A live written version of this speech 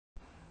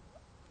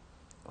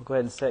We'll go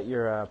ahead and set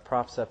your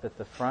props up at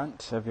the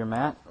front of your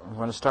mat. We're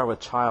going to start with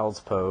child's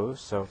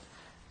pose, so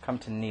come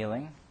to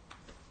kneeling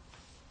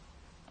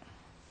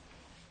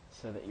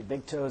so that your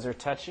big toes are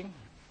touching,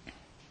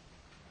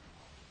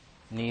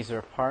 knees are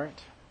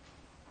apart,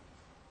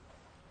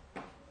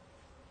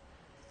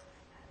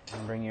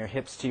 and bring your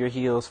hips to your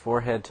heels,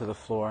 forehead to the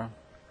floor,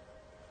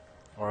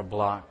 or a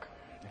block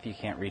if you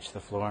can't reach the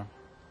floor.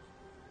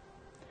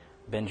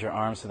 Bend your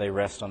arms so they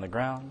rest on the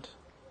ground.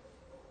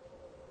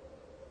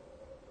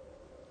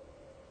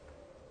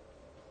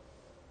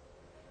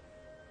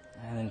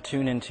 And then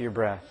tune into your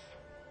breath.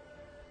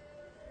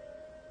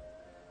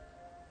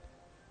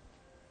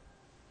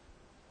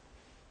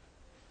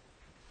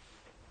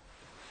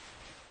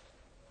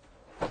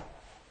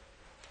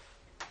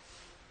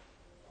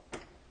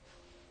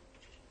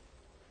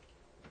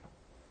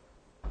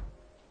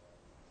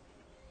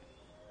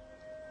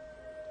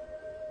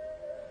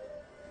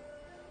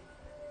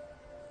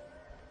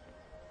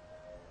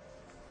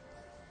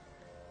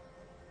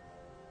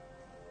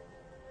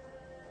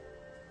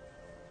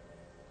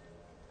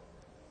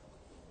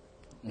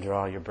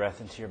 Draw your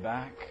breath into your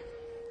back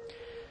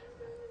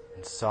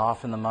and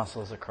soften the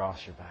muscles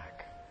across your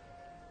back.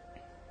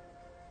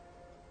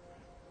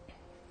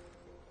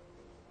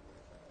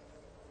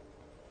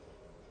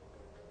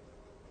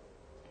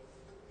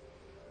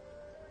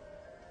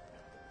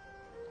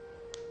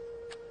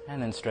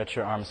 And then stretch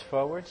your arms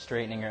forward,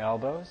 straightening your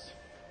elbows.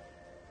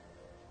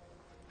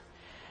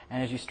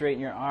 And as you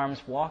straighten your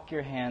arms, walk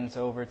your hands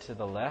over to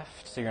the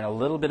left, so you're in a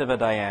little bit of a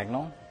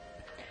diagonal.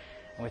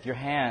 And with your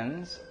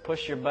hands,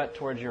 push your butt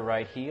towards your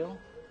right heel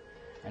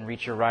and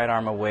reach your right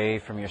arm away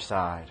from your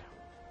side.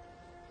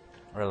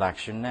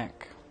 Relax your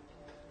neck.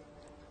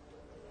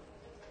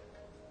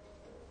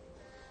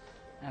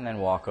 And then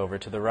walk over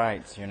to the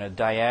right. So you're in a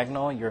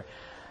diagonal, you're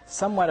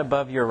somewhat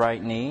above your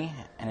right knee,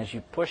 and as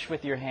you push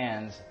with your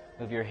hands,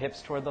 move your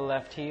hips toward the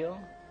left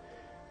heel,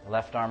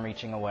 left arm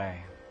reaching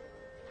away.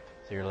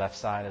 So your left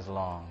side is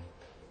long.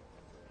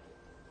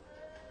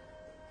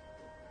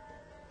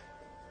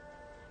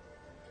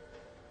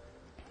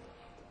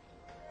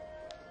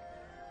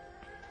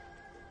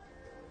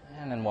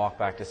 And then walk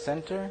back to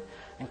center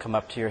and come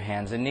up to your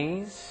hands and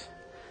knees.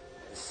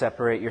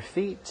 Separate your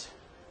feet.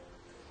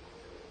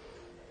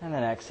 And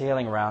then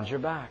exhaling, round your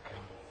back.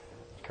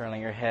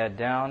 Curling your head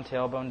down,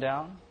 tailbone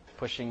down,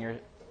 pushing your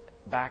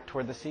back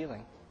toward the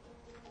ceiling.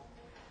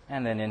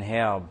 And then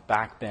inhale,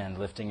 back bend,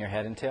 lifting your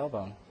head and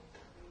tailbone.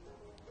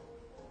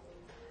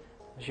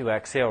 As you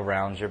exhale,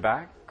 round your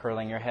back,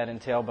 curling your head and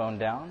tailbone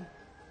down.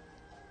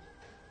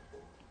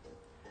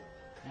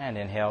 And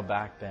inhale,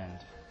 back bend,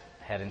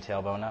 head and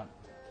tailbone up.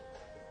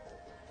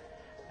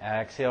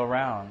 Exhale,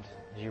 round.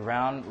 As you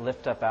round,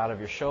 lift up out of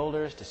your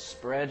shoulders to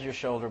spread your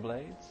shoulder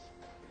blades.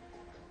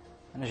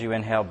 And as you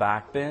inhale,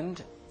 back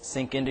bend,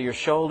 sink into your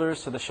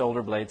shoulders so the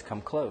shoulder blades come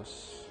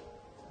close.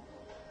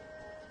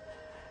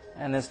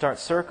 And then start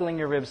circling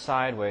your ribs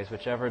sideways,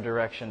 whichever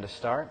direction to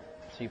start.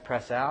 So you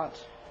press out,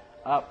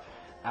 up,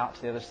 out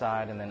to the other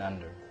side, and then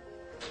under.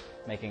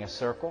 Making a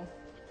circle.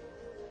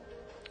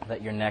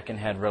 Let your neck and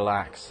head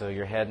relax. So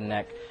your head and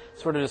neck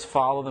sort of just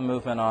follow the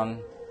movement on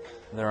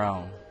their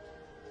own.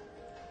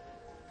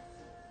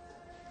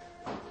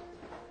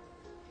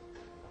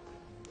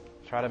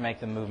 Try to make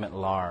the movement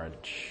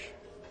large.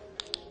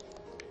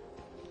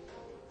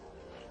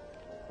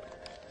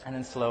 And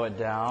then slow it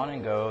down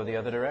and go the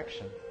other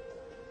direction.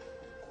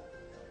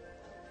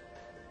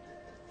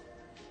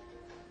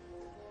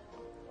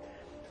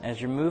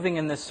 As you're moving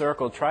in this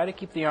circle, try to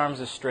keep the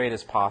arms as straight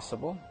as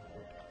possible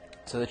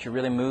so that you're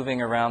really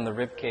moving around the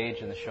rib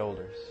cage and the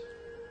shoulders.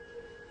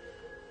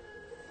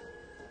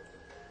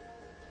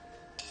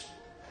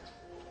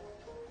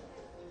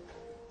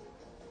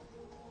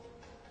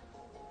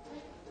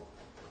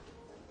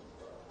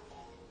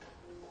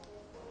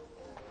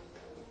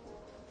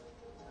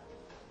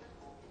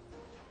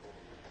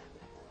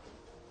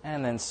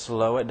 And then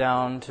slow it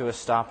down to a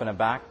stop and a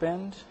back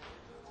bend.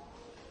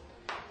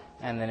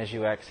 And then as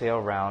you exhale,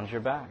 round your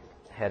back,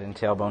 head and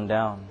tailbone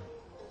down.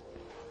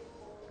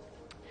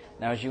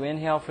 Now as you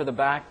inhale for the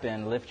back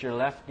bend, lift your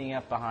left knee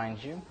up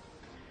behind you,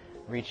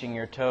 reaching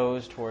your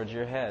toes towards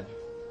your head.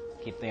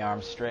 Keep the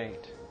arms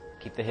straight.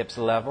 Keep the hips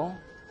level.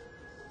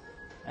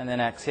 And then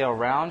exhale,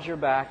 round your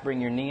back, bring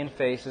your knee and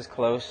face as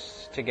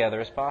close together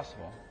as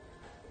possible.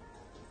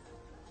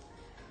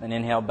 Then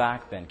inhale,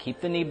 back bend.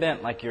 Keep the knee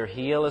bent like your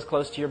heel is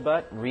close to your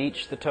butt.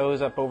 Reach the toes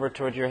up over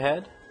toward your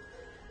head.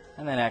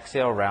 And then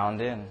exhale,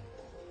 round in.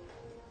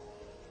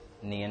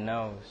 Knee and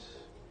nose.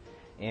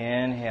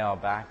 Inhale,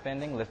 back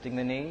bending, lifting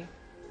the knee.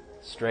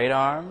 Straight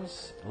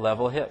arms,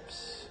 level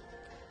hips.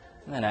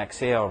 And then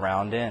exhale,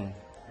 round in.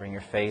 Bring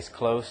your face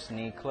close,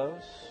 knee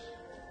close.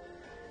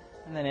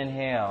 And then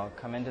inhale,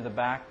 come into the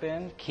back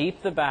bend.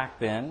 Keep the back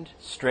bend,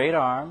 straight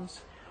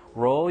arms.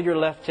 Roll your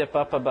left hip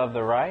up above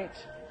the right.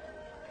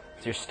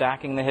 So you're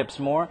stacking the hips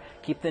more.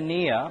 Keep the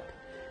knee up,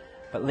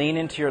 but lean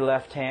into your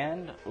left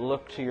hand.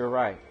 Look to your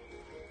right.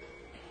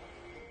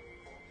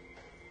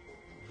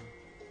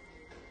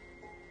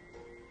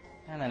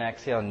 And then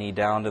exhale, knee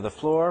down to the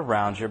floor,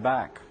 round your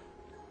back.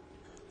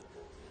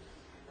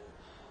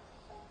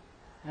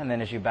 And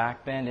then as you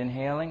back bend,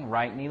 inhaling,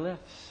 right knee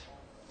lifts.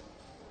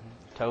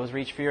 Toes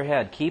reach for your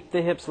head. Keep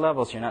the hips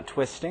level so you're not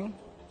twisting.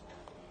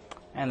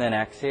 And then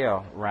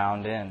exhale,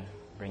 round in.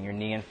 Bring your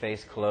knee and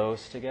face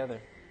close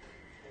together.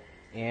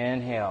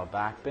 Inhale,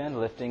 back bend,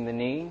 lifting the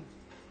knee.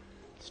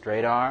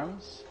 Straight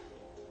arms.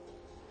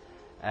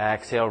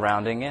 Exhale,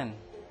 rounding in.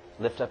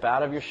 Lift up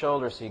out of your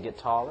shoulders so you get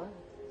taller.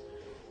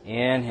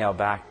 Inhale,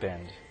 back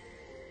bend.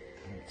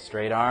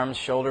 Straight arms,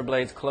 shoulder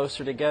blades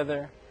closer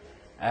together.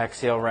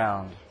 Exhale,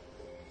 round.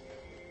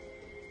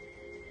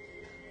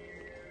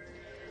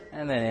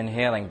 And then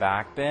inhaling,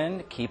 back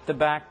bend. Keep the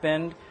back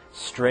bend.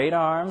 Straight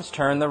arms.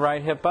 Turn the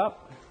right hip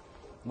up.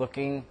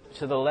 Looking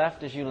to the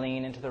left as you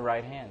lean into the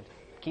right hand.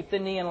 Keep the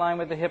knee in line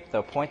with the hip,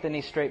 though. Point the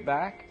knee straight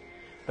back,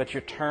 but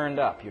you're turned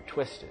up. You're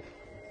twisted.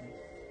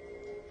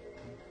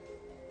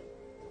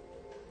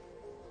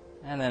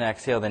 And then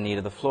exhale the knee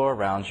to the floor.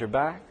 Round your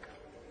back.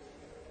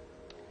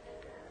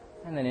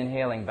 And then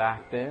inhaling,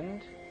 back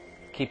bend.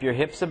 Keep your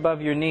hips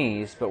above your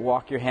knees, but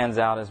walk your hands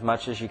out as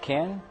much as you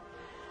can.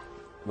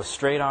 With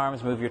straight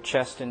arms, move your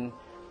chest and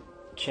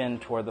chin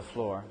toward the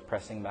floor,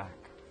 pressing back.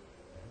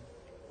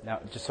 Now,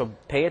 just so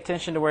pay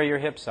attention to where your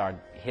hips are.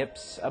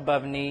 Hips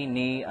above knee,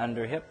 knee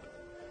under hip.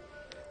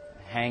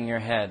 Hang your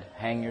head,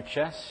 hang your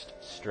chest,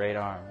 straight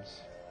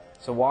arms.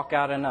 So walk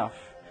out enough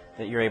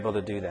that you're able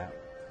to do that.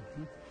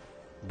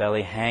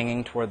 Belly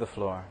hanging toward the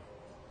floor.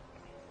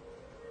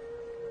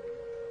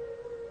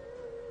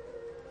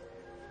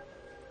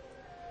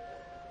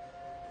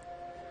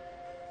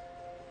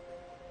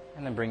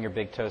 And then bring your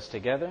big toes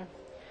together.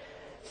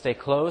 Stay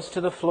close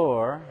to the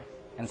floor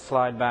and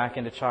slide back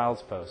into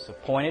child's pose. So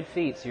pointed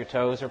feet, so your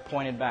toes are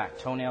pointed back.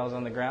 Toenails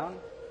on the ground.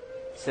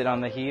 Sit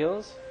on the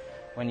heels.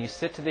 When you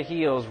sit to the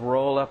heels,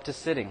 roll up to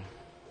sitting.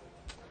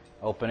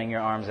 Opening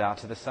your arms out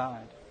to the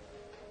side.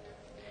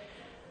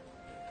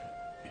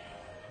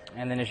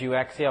 And then as you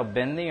exhale,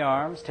 bend the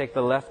arms. Take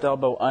the left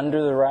elbow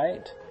under the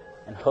right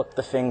and hook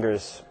the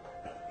fingers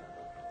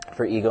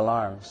for eagle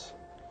arms.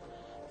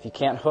 If you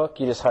can't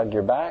hook, you just hug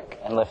your back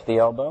and lift the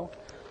elbow.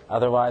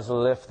 Otherwise,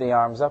 lift the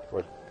arms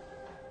upward.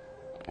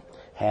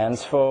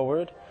 Hands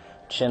forward,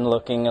 chin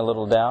looking a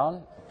little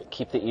down.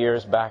 Keep the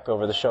ears back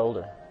over the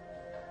shoulder.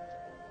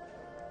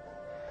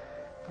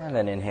 And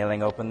then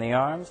inhaling, open the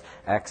arms.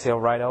 Exhale,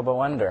 right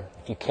elbow under.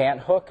 If you can't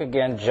hook,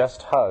 again,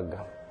 just hug.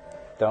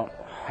 Don't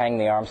hang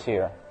the arms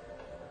here.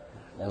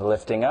 And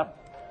lifting up.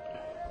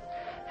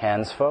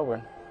 Hands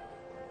forward.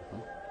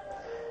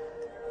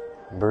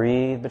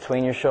 Breathe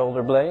between your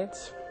shoulder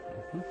blades.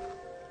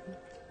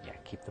 Yeah,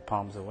 keep the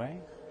palms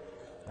away.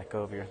 Let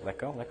go of your, let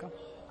go.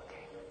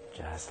 Okay,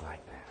 just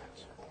like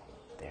that.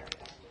 There.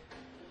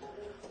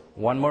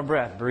 One more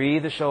breath.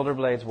 Breathe the shoulder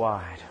blades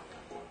wide.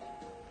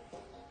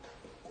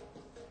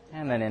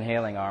 And then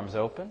inhaling, arms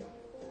open.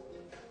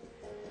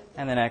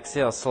 And then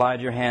exhale,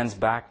 slide your hands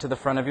back to the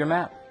front of your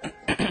mat.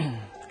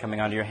 Coming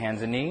onto your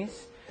hands and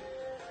knees.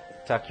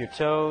 Tuck your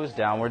toes,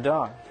 downward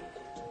dog.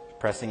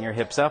 Pressing your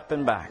hips up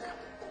and back.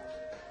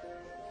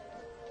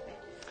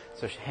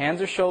 So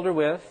hands are shoulder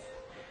width,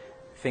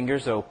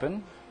 fingers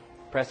open.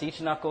 Press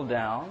each knuckle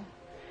down.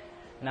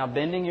 Now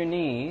bending your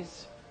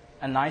knees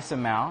a nice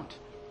amount.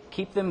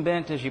 Keep them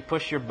bent as you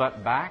push your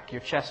butt back,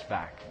 your chest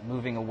back,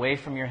 moving away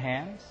from your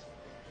hands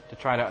to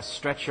try to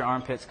stretch your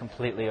armpits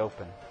completely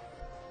open.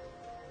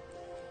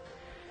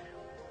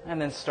 And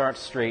then start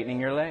straightening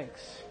your legs.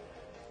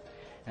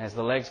 And as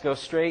the legs go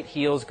straight,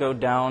 heels go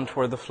down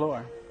toward the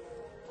floor.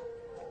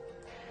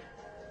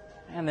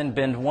 And then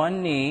bend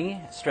one knee,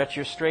 stretch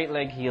your straight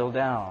leg heel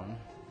down,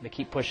 but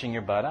keep pushing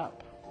your butt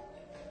up.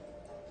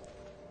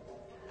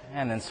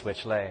 And then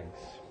switch legs.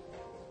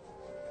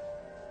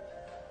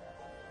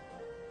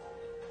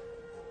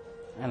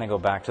 And then go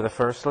back to the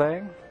first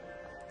leg.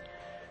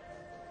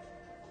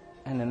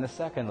 And then the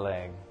second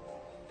leg.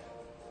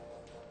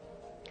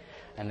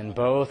 And then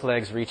both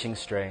legs reaching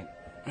straight.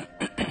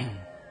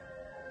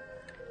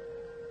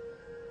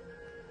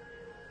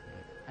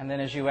 And then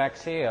as you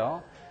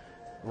exhale,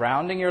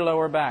 rounding your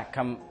lower back,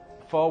 come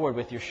forward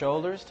with your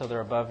shoulders till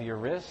they're above your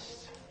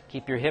wrists.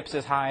 Keep your hips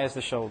as high as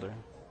the shoulder.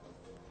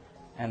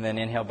 And then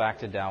inhale back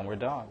to downward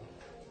dog.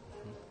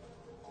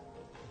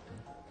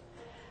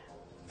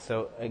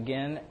 So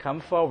again, come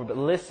forward, but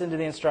listen to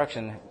the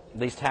instruction. At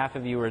least half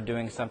of you are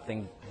doing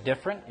something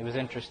different. It was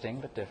interesting,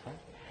 but different.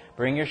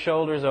 Bring your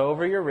shoulders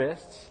over your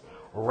wrists.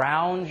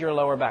 Round your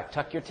lower back.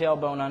 Tuck your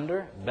tailbone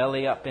under,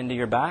 belly up into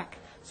your back.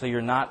 So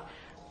you're not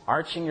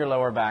arching your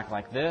lower back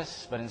like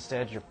this, but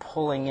instead you're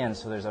pulling in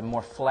so there's a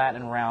more flat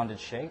and rounded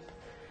shape.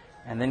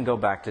 And then go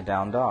back to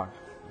down dog.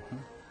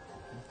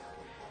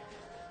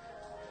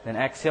 Then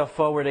exhale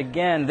forward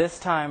again. This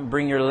time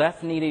bring your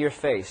left knee to your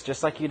face,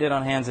 just like you did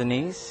on hands and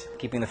knees,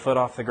 keeping the foot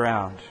off the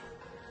ground,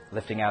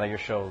 lifting out of your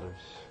shoulders.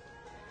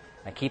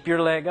 Now keep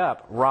your leg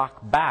up,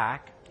 rock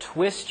back,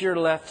 twist your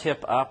left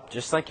hip up,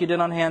 just like you did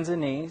on hands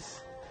and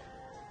knees.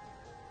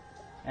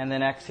 And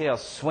then exhale,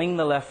 swing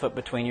the left foot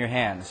between your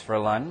hands for a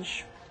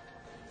lunge.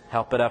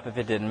 Help it up if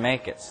it didn't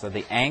make it. So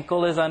the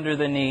ankle is under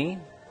the knee.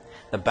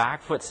 The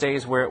back foot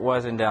stays where it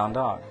was in down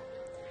dog.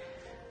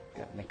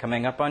 Good. And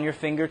coming up on your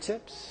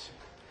fingertips.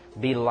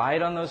 Be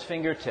light on those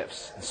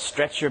fingertips.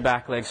 Stretch your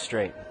back leg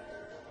straight.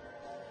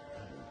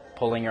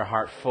 Pulling your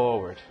heart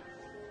forward.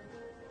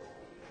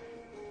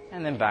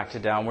 And then back to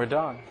downward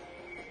dog.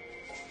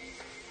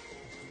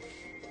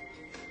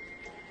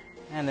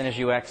 And then as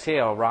you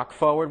exhale, rock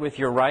forward with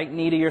your right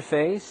knee to your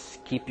face.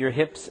 Keep your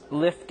hips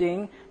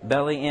lifting,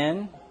 belly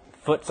in,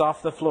 foot's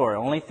off the floor.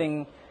 Only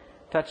thing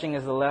touching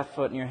is the left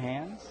foot in your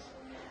hands.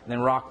 And then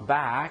rock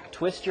back,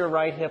 twist your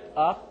right hip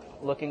up,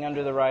 looking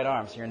under the right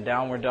arm. So you're in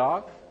downward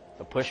dog.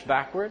 So push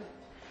backward.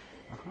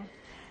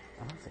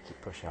 So keep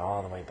pushing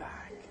all the way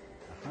back.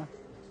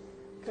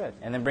 Good.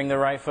 And then bring the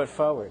right foot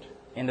forward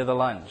into the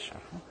lunge.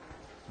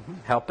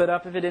 Help it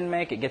up if it didn't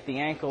make it. Get the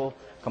ankle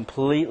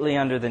completely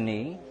under the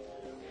knee.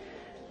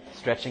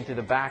 Stretching through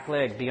the back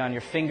leg. Be on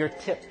your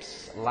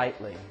fingertips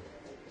lightly.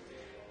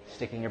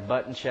 Sticking your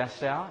butt and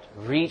chest out.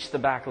 Reach the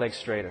back leg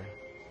straighter.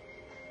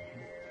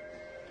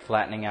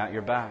 Flattening out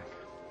your back.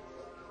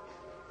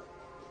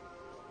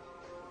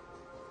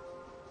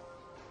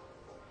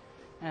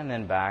 And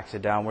then back to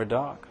downward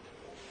dog.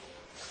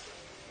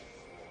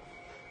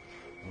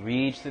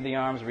 Reach through the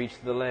arms, reach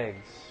through the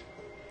legs.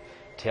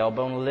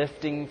 Tailbone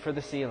lifting for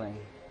the ceiling.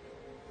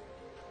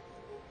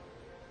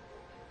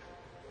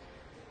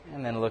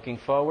 And then looking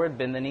forward,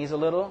 bend the knees a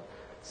little.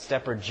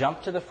 Step or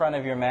jump to the front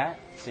of your mat.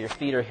 So your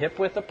feet are hip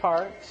width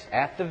apart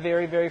at the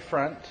very, very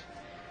front.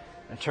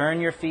 And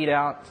turn your feet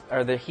out,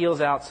 or the heels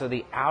out, so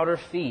the outer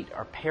feet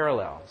are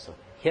parallel. So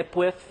hip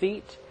width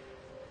feet,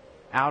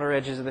 outer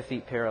edges of the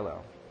feet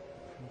parallel.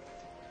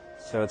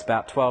 So it's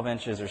about 12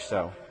 inches or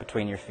so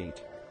between your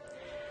feet.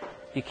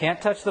 If you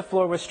can't touch the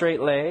floor with straight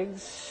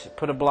legs,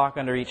 put a block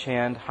under each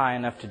hand high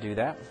enough to do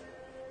that.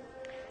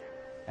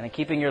 And then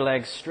keeping your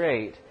legs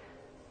straight,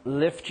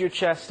 lift your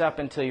chest up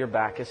until your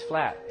back is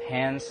flat.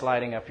 Hands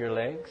sliding up your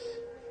legs.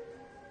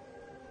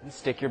 And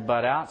stick your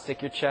butt out,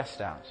 stick your chest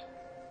out.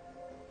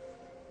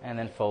 And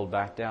then fold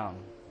back down.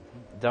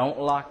 Don't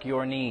lock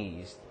your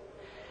knees.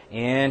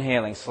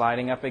 Inhaling,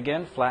 sliding up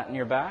again, flatten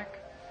your back.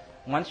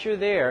 Once you're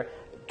there,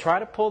 try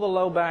to pull the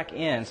low back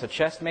in. So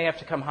chest may have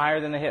to come higher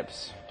than the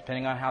hips,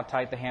 depending on how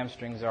tight the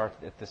hamstrings are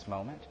at this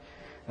moment.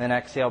 And then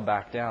exhale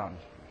back down.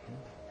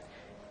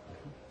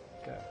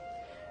 Good.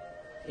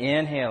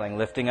 Inhaling,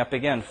 lifting up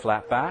again,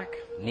 flat back,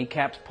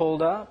 kneecaps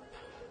pulled up,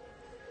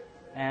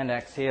 and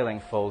exhaling,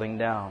 folding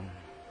down.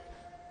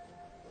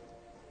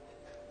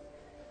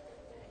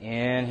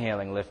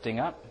 Inhaling, lifting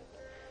up,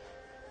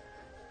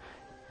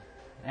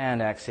 and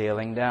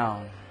exhaling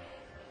down.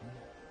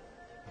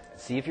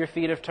 See if your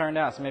feet have turned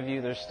out. Some of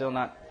you, they're still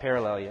not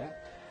parallel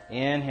yet.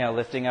 Inhale,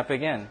 lifting up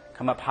again.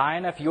 Come up high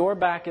enough, your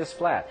back is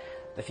flat.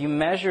 If you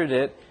measured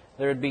it,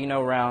 there would be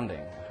no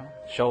rounding.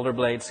 Shoulder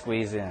blades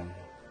squeeze in.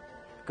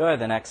 Good,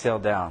 then exhale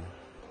down.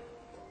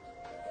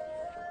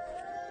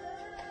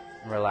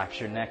 Relax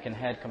your neck and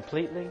head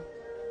completely.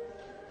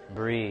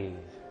 Breathe.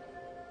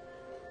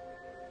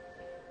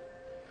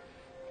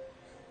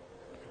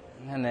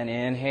 And then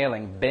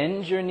inhaling,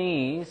 bend your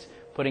knees,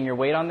 putting your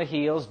weight on the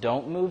heels.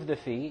 Don't move the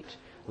feet.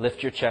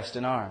 Lift your chest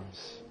and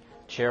arms.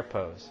 Chair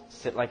pose.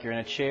 Sit like you're in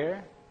a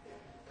chair.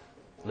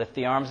 Lift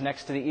the arms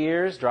next to the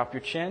ears. Drop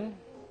your chin.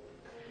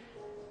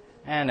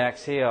 And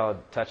exhale.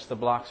 Touch the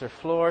blocks or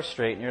floor.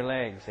 Straighten your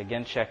legs.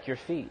 Again, check your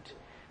feet.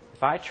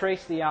 If I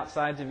trace the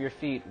outsides of your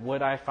feet,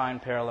 would I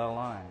find parallel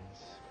lines?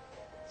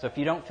 So if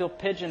you don't feel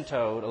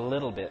pigeon-toed a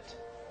little bit,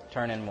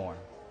 turn in more.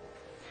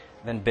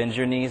 Then bend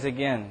your knees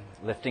again.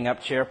 Lifting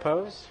up chair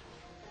pose.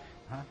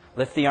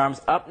 Lift the arms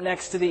up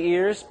next to the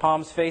ears,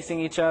 palms facing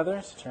each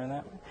other. So turn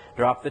that way.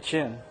 Drop the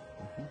chin.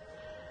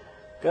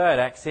 Good.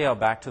 Exhale.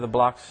 Back to the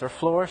blocks or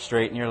floor.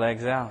 Straighten your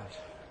legs out.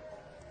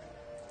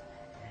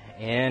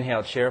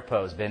 Inhale, chair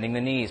pose. Bending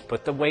the knees.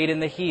 Put the weight in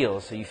the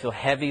heels so you feel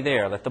heavy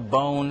there. Let the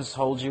bones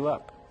hold you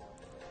up.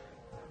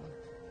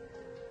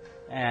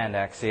 And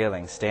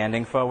exhaling.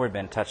 Standing forward.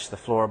 Bend. Touch the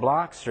floor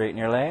block. Straighten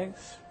your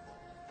legs.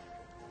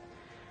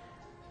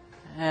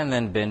 And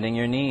then bending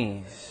your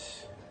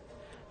knees.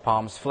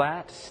 Palms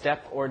flat,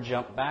 step or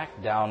jump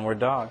back, downward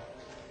dog.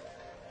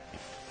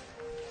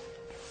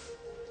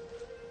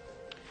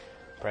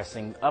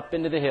 Pressing up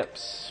into the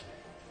hips.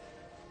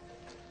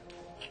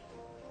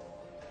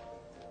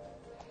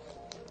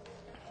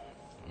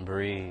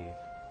 Breathe.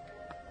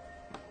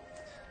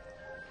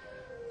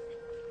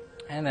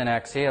 And then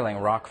exhaling,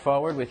 rock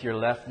forward with your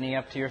left knee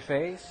up to your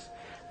face.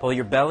 Pull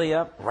your belly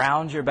up,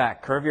 round your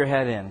back, curve your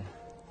head in.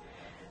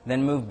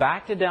 Then move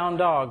back to down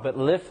dog, but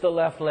lift the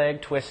left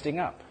leg, twisting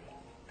up.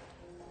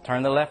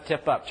 Turn the left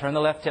hip up. Turn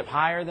the left hip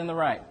higher than the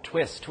right.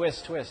 Twist,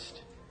 twist,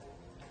 twist.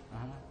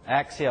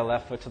 Exhale,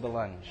 left foot to the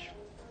lunge.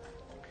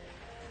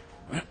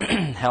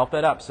 Help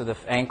it up so the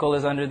ankle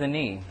is under the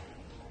knee.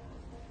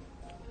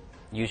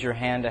 Use your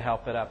hand to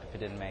help it up if it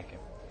didn't make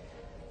it.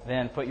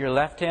 Then put your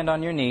left hand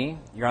on your knee.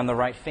 You're on the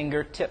right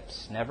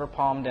fingertips. Never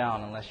palm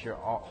down unless your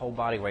whole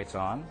body weight's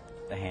on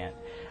the hand.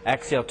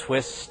 Exhale,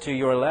 twist to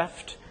your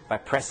left by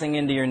pressing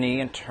into your knee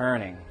and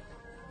turning.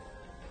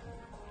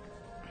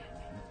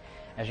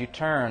 As you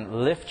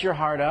turn, lift your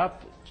heart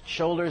up,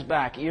 shoulders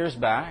back, ears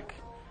back.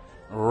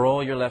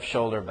 Roll your left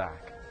shoulder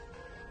back.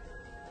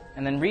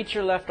 And then reach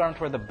your left arm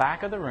toward the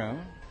back of the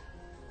room.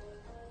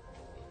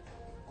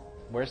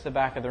 Where's the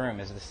back of the room?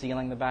 Is the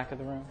ceiling the back of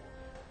the room?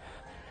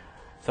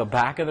 So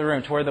back of the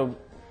room, toward the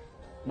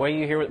where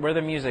you hear where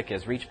the music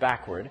is. Reach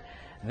backward.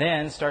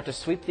 Then start to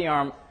sweep the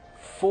arm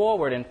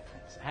forward and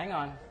hang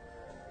on.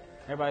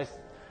 Everybody's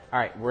all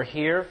right. We're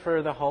here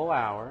for the whole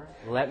hour.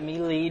 Let me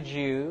lead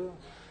you.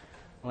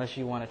 Unless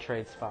you want to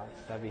trade spots,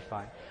 that'd be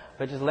fine.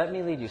 But just let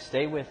me lead you.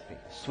 Stay with me.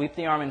 Sweep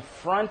the arm in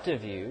front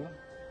of you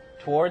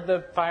toward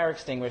the fire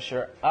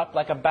extinguisher, up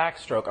like a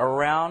backstroke,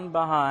 around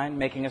behind,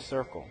 making a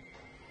circle.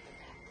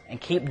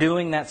 And keep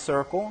doing that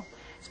circle,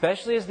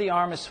 especially as the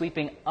arm is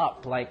sweeping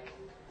up, like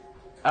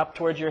up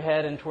towards your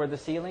head and toward the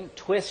ceiling.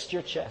 Twist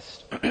your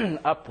chest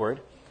upward.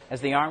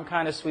 As the arm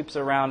kind of sweeps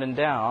around and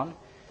down,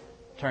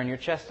 turn your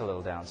chest a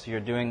little down. So you're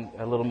doing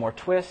a little more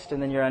twist,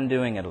 and then you're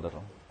undoing it a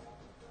little.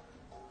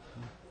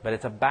 But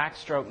it's a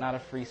backstroke, not a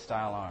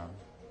freestyle arm.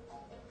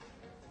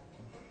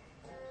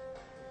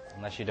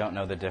 Unless you don't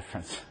know the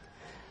difference.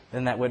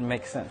 Then that wouldn't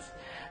make sense.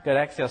 Good.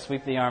 Exhale,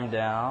 sweep the arm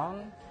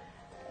down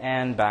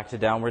and back to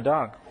downward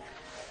dog.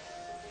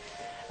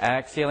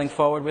 Exhaling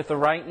forward with the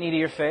right knee to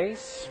your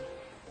face.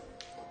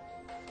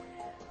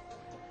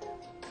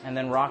 And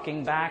then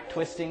rocking back,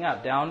 twisting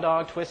up. Down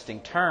dog,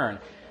 twisting. Turn.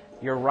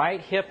 Your right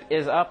hip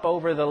is up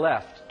over the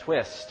left.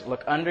 Twist.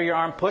 Look under your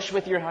arm. Push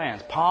with your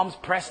hands. Palms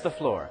press the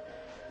floor.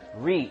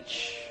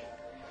 Reach.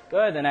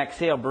 Good. Then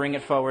exhale, bring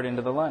it forward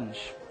into the lunge.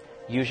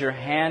 Use your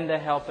hand to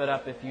help it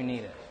up if you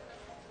need it.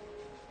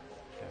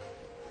 Okay.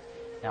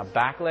 Now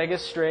back leg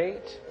is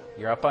straight.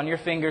 You're up on your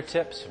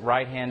fingertips,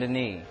 right hand to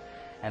knee.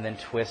 And then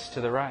twist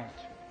to the right.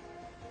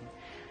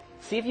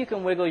 See if you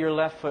can wiggle your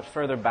left foot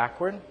further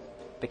backward,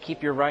 but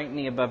keep your right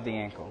knee above the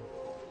ankle.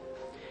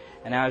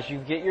 And now as you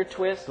get your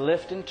twist,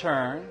 lift and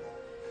turn,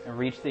 and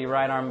reach the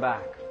right arm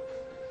back.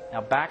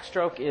 Now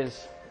backstroke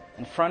is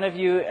in front of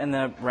you and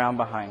the round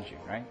behind you,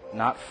 right?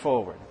 Not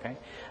forward, okay?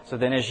 So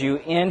then as you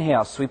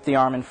inhale, sweep the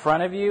arm in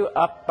front of you,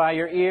 up by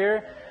your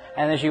ear,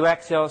 and as you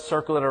exhale,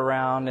 circle it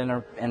around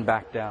and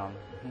back down.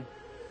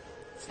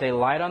 Stay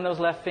light on those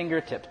left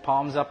fingertips,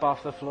 palms up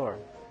off the floor.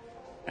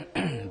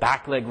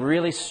 Back leg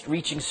really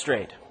reaching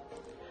straight.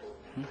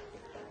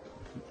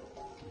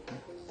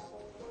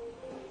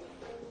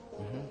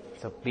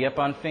 So be up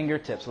on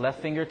fingertips.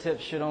 Left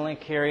fingertips should only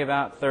carry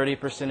about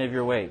 30% of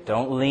your weight.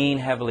 Don't lean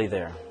heavily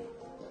there.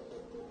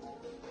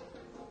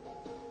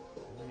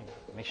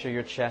 Make sure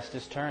your chest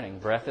is turning.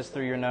 Breath is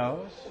through your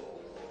nose.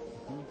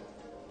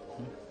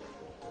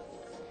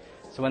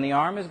 So when the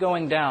arm is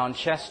going down,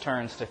 chest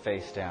turns to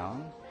face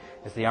down.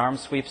 As the arm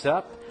sweeps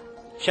up,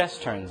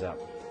 chest turns up.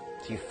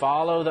 So you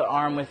follow the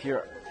arm with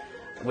your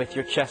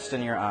chest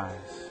and your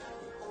eyes.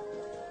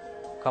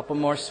 A couple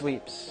more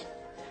sweeps.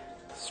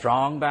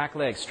 Strong back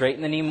leg.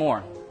 Straighten the knee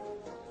more.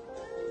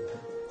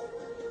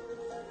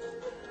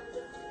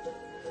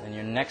 And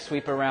your next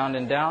sweep around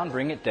and down,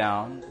 bring it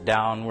down.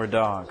 Downward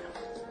dog.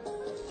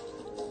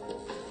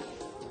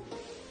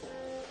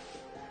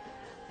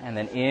 And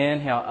then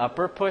inhale,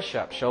 upper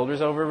push-up.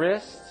 Shoulders over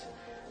wrists.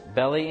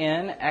 Belly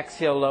in.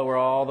 Exhale, lower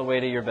all the way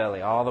to your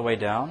belly. All the way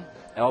down.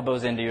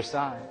 Elbows into your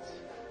sides.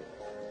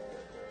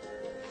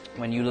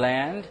 When you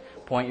land,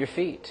 point your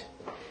feet.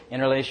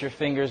 Interlace your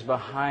fingers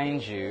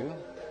behind you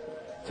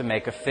to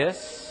make a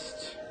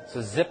fist. So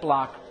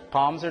ziplock.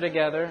 Palms are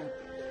together.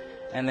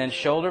 And then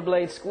shoulder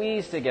blades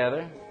squeeze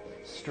together.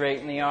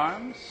 Straighten the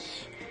arms.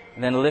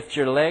 And then lift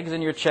your legs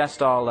and your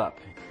chest all up.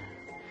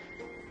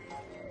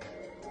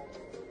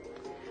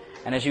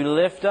 And as you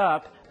lift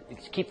up,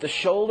 keep the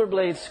shoulder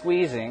blades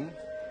squeezing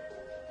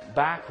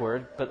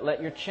backward, but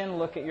let your chin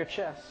look at your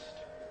chest.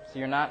 So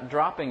you're not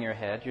dropping your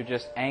head, you're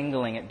just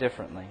angling it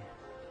differently.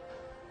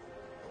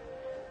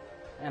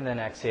 And then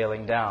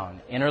exhaling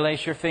down.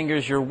 Interlace your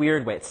fingers your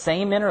weird way.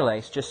 Same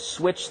interlace, just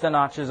switch the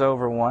notches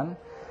over one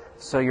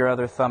so your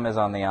other thumb is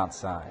on the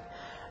outside.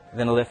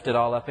 Then lift it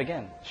all up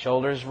again.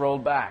 Shoulders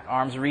rolled back,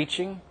 arms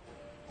reaching.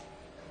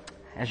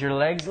 As your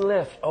legs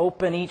lift,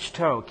 open each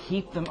toe.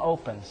 Keep them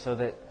open so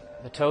that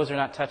the toes are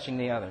not touching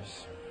the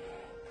others.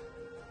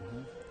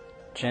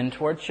 Chin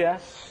toward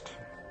chest.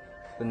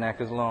 The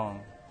neck is long.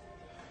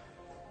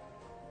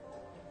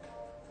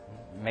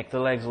 Make the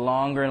legs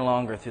longer and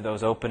longer through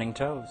those opening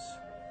toes.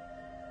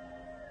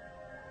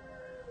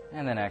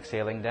 And then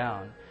exhaling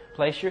down.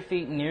 Place your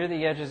feet near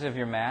the edges of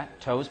your mat,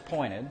 toes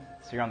pointed,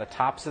 so you're on the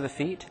tops of the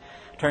feet.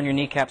 Turn your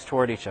kneecaps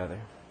toward each other.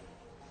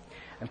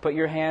 And put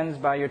your hands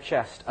by your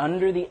chest,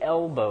 under the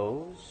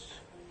elbows,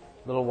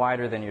 a little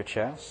wider than your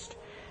chest.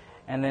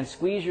 And then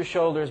squeeze your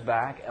shoulders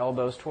back,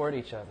 elbows toward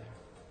each other.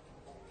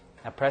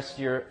 Now press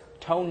your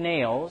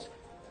toenails,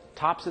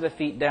 tops of the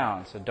feet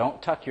down. So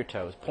don't tuck your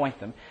toes, point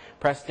them.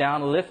 Press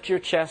down, lift your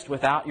chest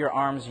without your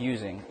arms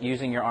using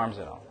your arms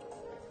at all.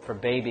 For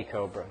baby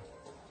cobra.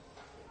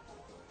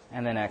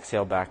 And then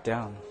exhale back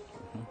down.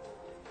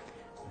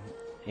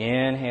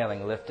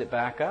 Inhaling, lift it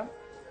back up.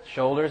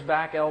 Shoulders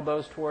back,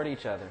 elbows toward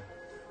each other.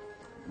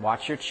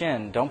 Watch your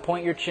chin. Don't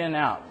point your chin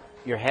out.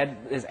 Your head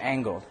is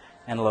angled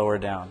and lower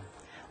down.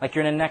 Like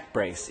you're in a neck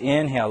brace.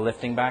 Inhale,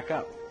 lifting back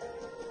up.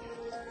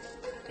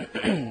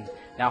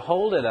 Now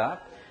hold it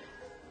up.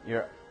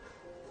 You're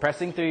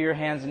pressing through your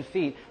hands and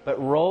feet,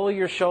 but roll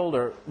your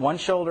shoulder, one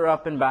shoulder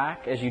up and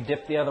back as you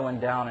dip the other one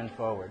down and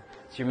forward.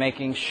 So you're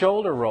making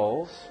shoulder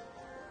rolls,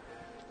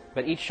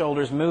 but each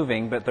shoulder's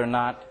moving, but they're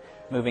not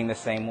moving the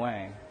same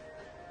way.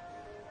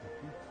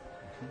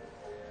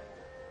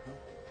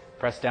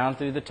 Press down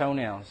through the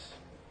toenails.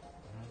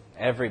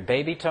 Every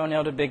baby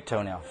toenail to big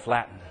toenail,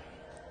 flatten.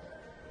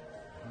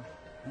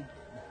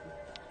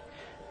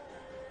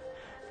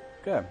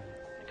 Good.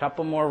 A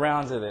couple more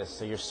rounds of this.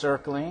 So you're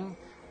circling,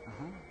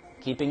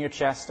 keeping your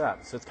chest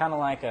up. So it's kind of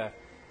like a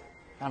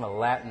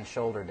Latin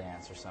shoulder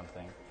dance or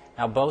something.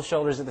 Now both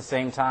shoulders at the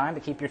same time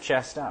to keep your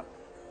chest up.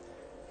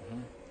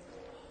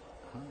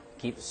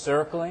 Keep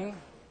circling,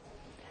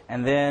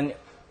 and then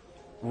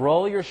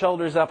roll your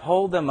shoulders up,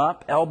 hold them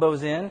up,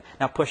 elbows in.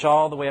 Now push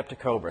all the way up to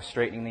cobra,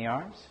 straightening the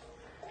arms.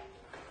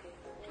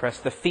 Press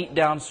the feet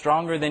down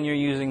stronger than you're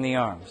using the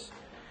arms.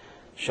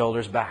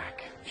 Shoulders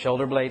back.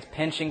 Shoulder blades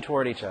pinching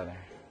toward each other.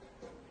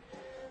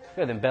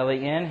 Good. Then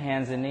belly in,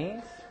 hands and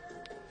knees.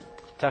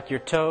 Tuck your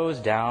toes,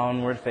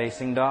 downward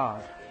facing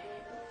dog.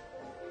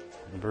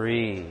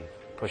 Breathe.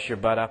 Push your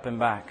butt up and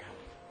back.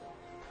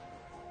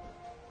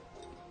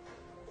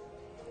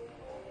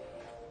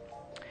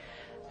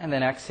 And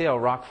then exhale,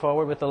 rock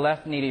forward with the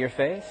left knee to your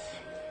face.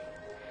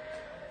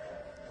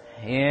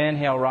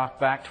 Inhale, rock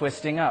back,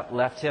 twisting up,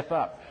 left hip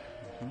up.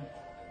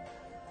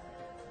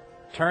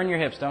 Turn your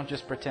hips, don't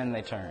just pretend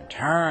they turn.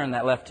 Turn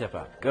that left hip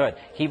up. Good.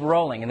 Keep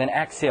rolling, and then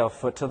exhale,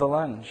 foot to the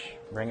lunge.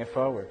 Bring it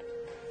forward.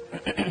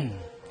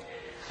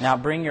 Now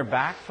bring your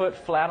back foot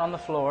flat on the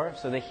floor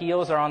so the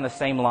heels are on the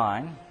same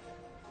line.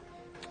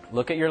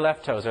 Look at your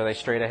left toes. Are they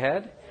straight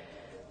ahead?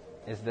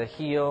 Is the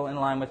heel in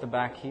line with the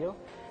back heel?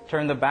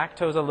 Turn the back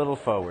toes a little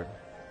forward.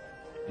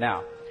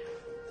 Now,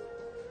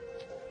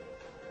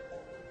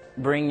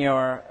 bring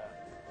your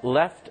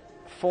left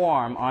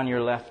forearm on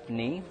your left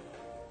knee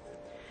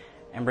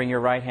and bring your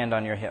right hand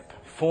on your hip.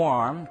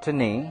 Forearm to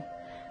knee,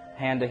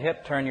 hand to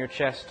hip, turn your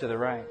chest to the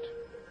right.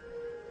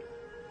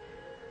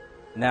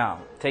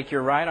 Now, take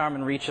your right arm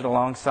and reach it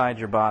alongside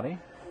your body.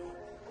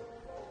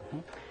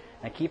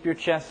 Now keep your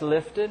chest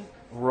lifted,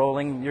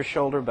 rolling your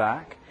shoulder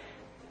back.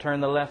 Turn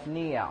the left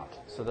knee out,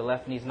 so the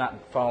left knee's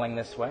not falling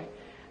this way.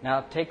 Now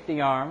take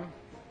the arm,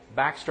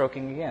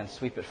 backstroking again.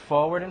 Sweep it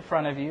forward in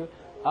front of you,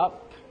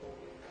 up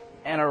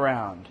and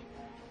around.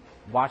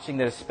 Watching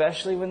that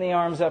especially when the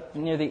arm's up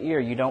near the ear,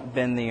 you don't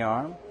bend the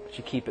arm, but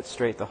you keep it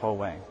straight the whole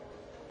way.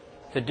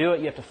 To do it,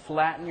 you have to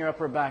flatten your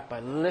upper back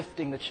by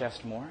lifting the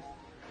chest more.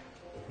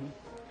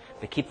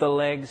 But keep the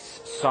legs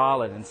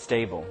solid and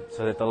stable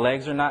so that the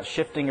legs are not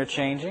shifting or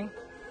changing.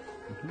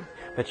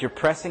 But you're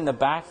pressing the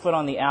back foot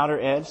on the outer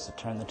edge, so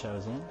turn the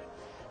toes in.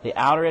 The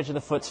outer edge of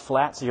the foot's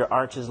flat, so your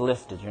arch is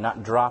lifted. You're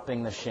not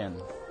dropping the shin.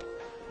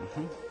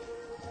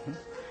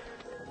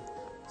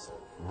 So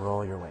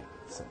roll your weight.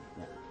 So,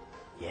 yeah.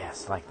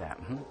 Yes, like that.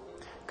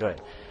 Good.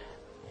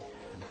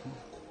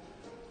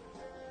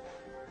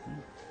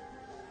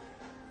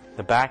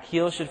 The back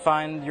heel should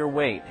find your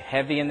weight,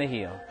 heavy in the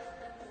heel.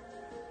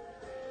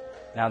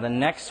 Now the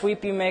next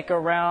sweep you make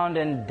around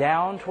and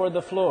down toward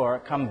the floor,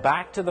 come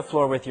back to the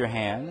floor with your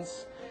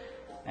hands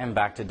and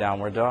back to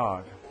downward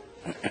dog.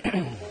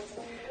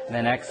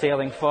 Then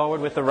exhaling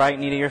forward with the right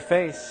knee to your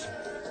face.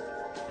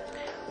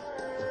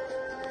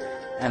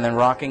 And then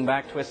rocking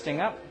back,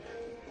 twisting up.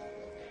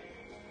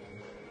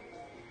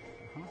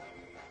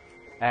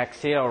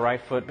 Exhale,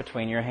 right foot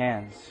between your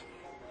hands.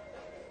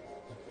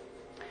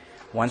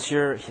 Once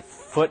your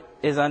foot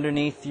is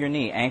underneath your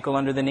knee, ankle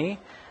under the knee,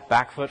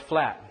 back foot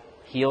flat.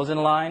 Heels in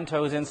line,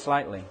 toes in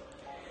slightly.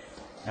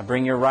 Now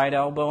bring your right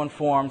elbow and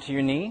forearm to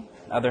your knee,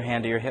 other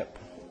hand to your hip.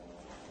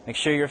 Make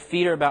sure your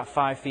feet are about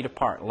 5 feet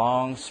apart,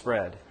 long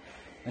spread.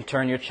 And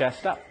turn your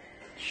chest up,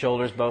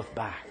 shoulders both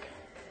back.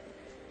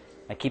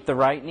 Now keep the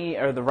right knee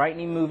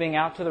moving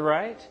out to the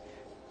right,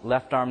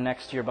 left arm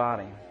next to your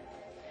body.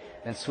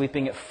 Then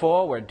sweeping it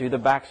forward, do the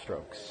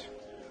backstrokes.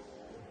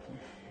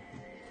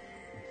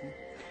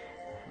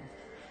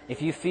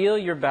 If you feel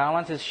your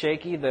balance is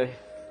shaky,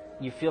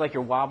 you feel like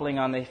you're wobbling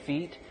on the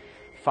feet,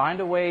 find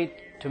a way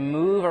to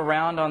move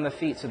around on the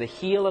feet so the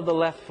heel of the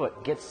left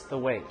foot gets the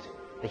weight.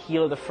 The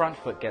heel of the front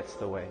foot gets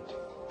the weight.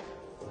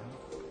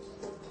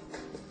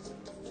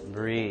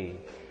 Breathe.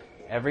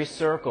 Every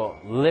circle,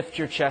 lift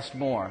your chest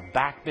more.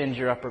 Back bend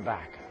your upper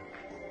back.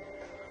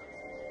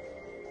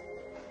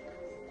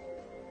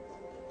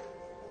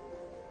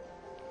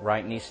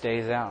 Right knee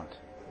stays out.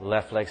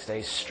 Left leg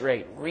stays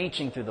straight,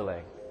 reaching through the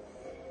leg.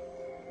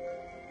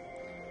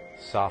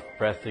 Soft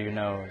breath through your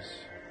nose.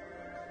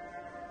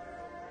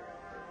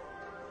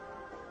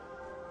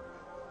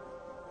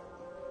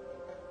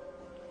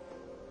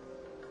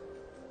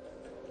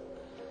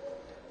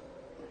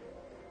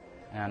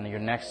 And your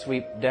next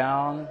sweep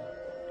down,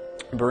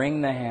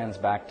 bring the hands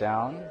back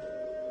down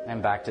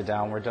and back to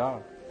downward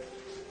dog.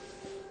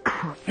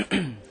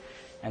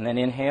 And then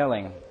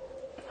inhaling,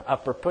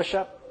 upper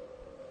push-up,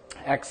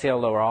 Exhale,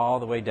 lower all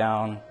the way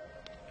down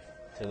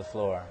to the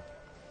floor.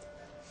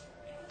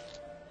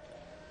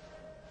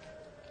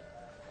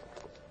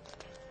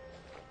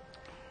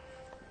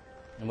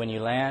 And when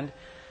you land,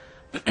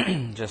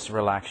 just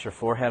relax your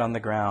forehead on the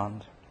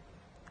ground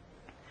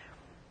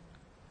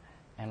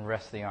and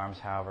rest the arms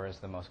however is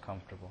the most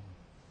comfortable.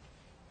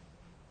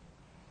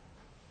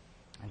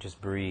 And just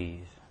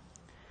breathe.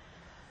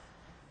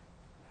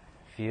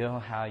 Feel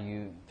how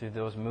you, through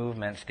those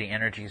movements, the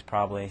energy is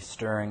probably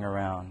stirring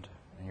around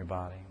in your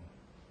body.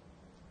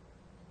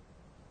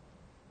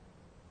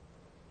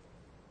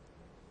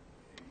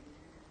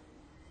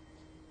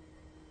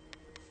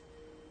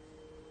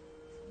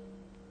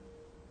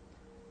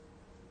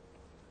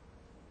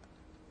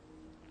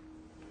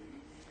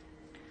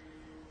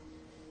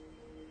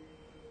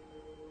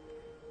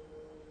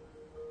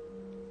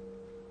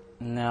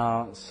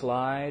 Now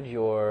slide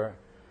your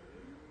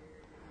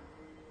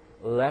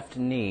left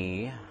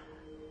knee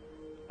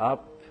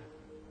up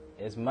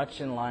as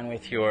much in line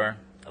with your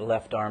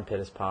left armpit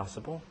as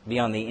possible. Be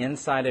on the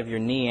inside of your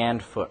knee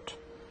and foot.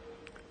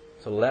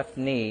 So left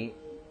knee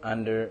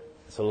under,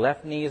 so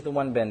left knee is the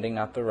one bending,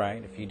 not the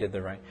right, if you did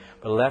the right.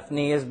 But left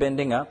knee is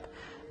bending up.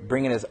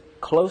 Bring it as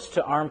close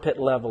to armpit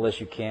level as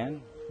you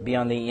can. Be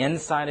on the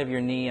inside of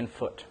your knee and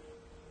foot,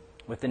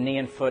 with the knee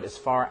and foot as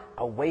far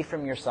away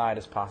from your side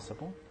as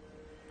possible.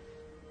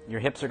 Your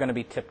hips are going to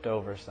be tipped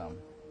over some.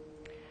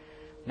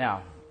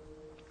 Now,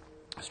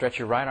 stretch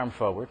your right arm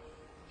forward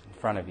in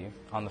front of you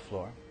on the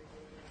floor.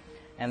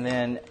 And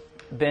then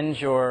bend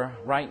your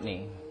right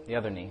knee, the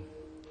other knee.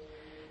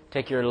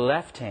 Take your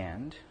left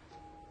hand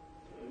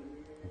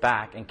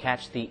back and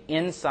catch the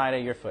inside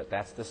of your foot.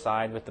 That's the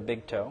side with the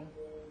big toe.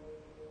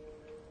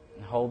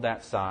 And hold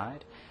that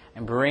side.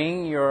 And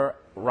bring your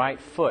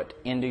right foot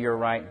into your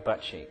right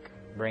butt cheek.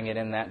 Bring it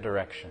in that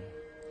direction.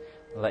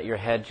 Let your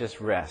head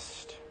just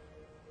rest.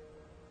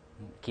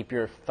 Keep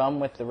your thumb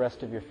with the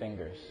rest of your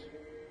fingers.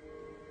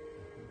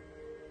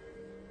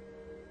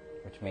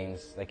 Which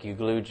means like you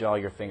glued all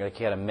your fingers, like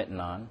you had a mitten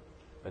on,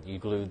 but you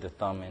glued the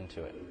thumb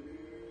into it.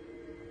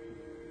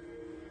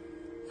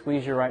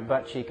 Squeeze your right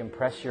butt cheek and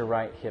press your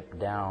right hip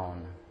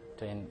down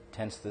to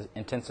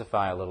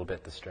intensify a little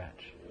bit the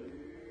stretch.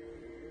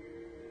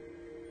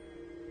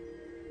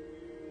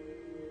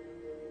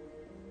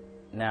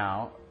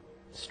 Now,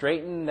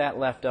 straighten that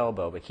left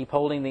elbow, but keep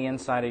holding the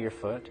inside of your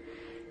foot.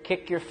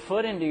 Kick your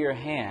foot into your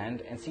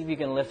hand and see if you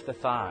can lift the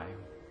thigh,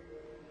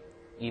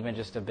 even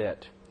just a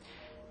bit.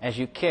 As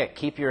you kick,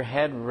 keep your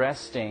head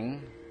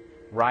resting,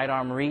 right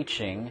arm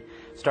reaching.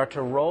 Start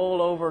to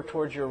roll over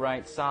towards your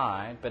right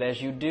side, but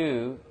as you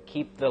do,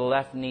 keep the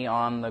left knee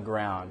on the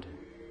ground.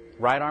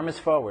 Right arm is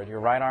forward. Your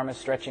right arm is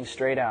stretching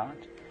straight out.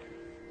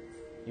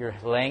 You're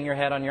laying your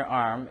head on your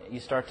arm. You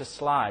start to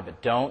slide,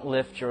 but don't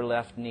lift your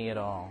left knee at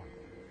all.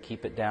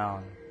 Keep it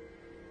down.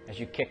 As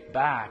you kick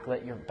back,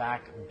 let your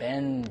back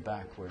bend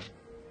backward.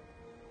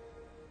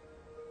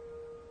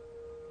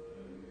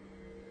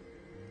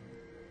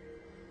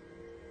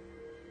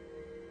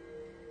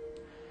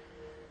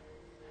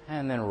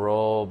 And then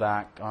roll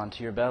back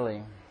onto your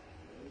belly.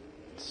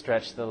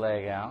 Stretch the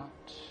leg out.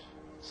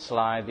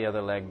 Slide the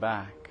other leg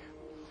back.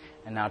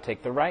 And now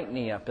take the right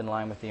knee up in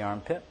line with the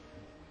armpit.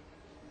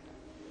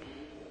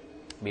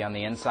 Be on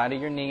the inside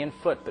of your knee and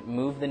foot, but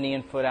move the knee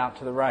and foot out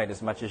to the right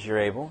as much as you're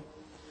able.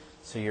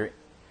 So your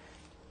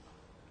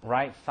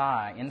right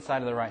thigh,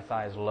 inside of the right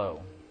thigh is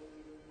low.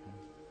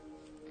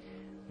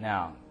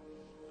 Now,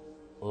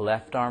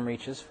 left arm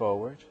reaches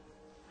forward.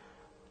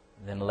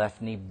 Then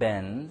left knee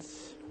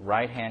bends.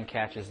 Right hand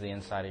catches the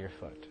inside of your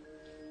foot.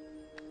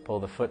 Pull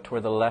the foot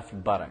toward the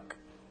left buttock.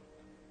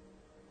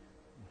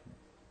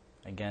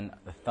 Again,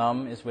 the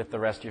thumb is with the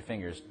rest of your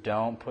fingers.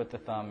 Don't put the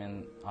thumb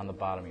in on the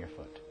bottom of your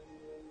foot.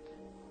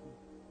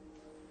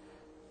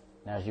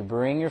 Now as you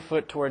bring your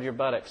foot toward your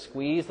buttock,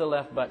 squeeze the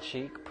left butt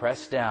cheek,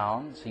 press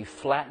down, so you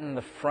flatten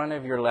the front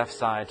of your left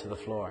side to the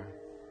floor.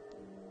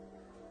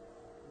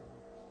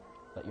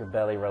 Let your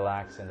belly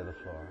relax into the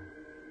floor.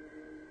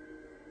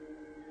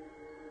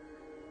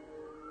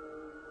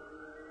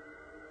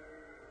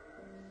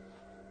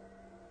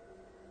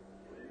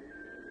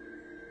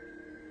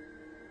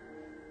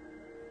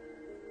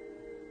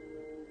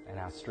 And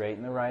now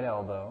straighten the right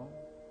elbow.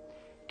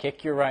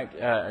 Kick your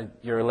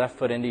left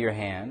foot into your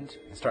hand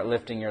and start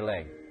lifting your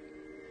leg.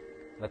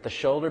 Let the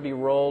shoulder be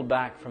rolled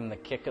back from the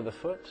kick of the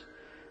foot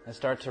and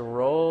start to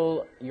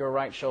roll your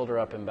right shoulder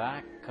up and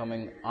back,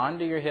 coming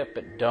onto your hip,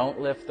 but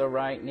don't lift the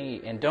right knee.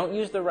 And don't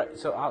use the right,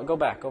 so I'll go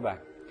back.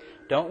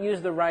 Don't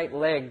use the right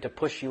leg to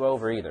push you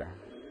over either.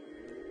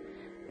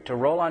 To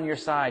roll on your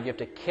side, you have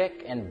to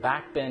kick and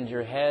back bend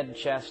your head,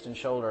 chest, and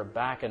shoulder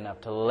back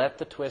enough to let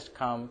the twist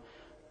come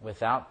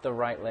without the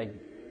right leg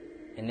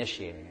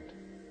initiating it.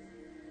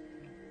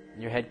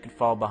 Your head could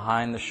fall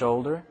behind the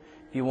shoulder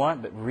if you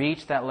want, but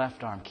reach that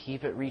left arm.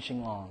 Keep it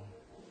reaching long.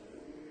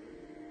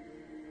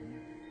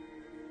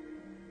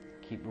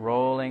 Keep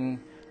rolling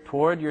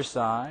toward your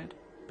side,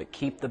 but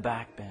keep the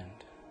back bend.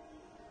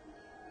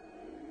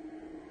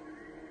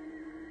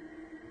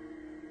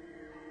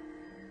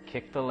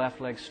 Kick the left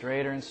leg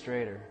straighter and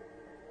straighter.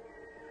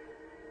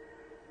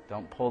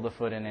 Don't pull the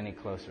foot in any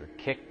closer.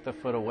 Kick the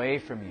foot away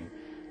from you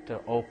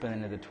to open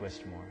into the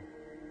twist more.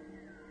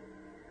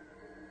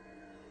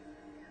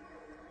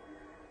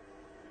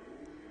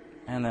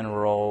 And then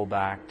roll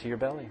back to your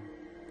belly.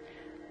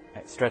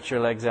 Right, stretch your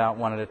legs out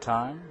one at a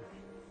time.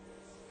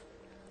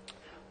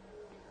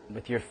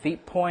 With your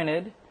feet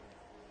pointed,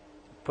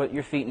 put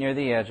your feet near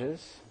the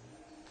edges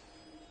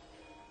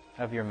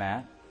of your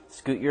mat.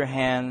 Scoot your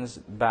hands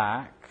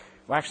back.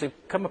 Well, actually,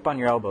 come up on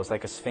your elbows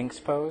like a sphinx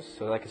pose.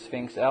 So like a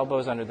sphinx,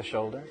 elbows under the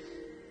shoulders.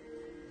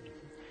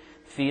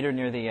 Feet are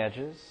near the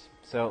edges.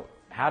 So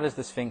how does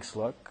the sphinx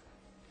look?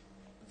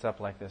 It's up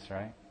like this,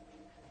 right?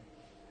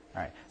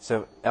 All right.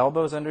 So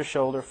elbows under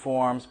shoulder,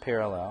 forearms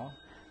parallel.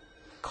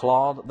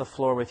 Claw the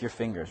floor with your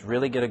fingers.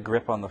 Really get a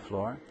grip on the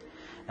floor.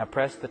 Now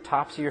press the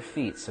tops of your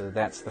feet, so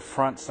that's the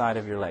front side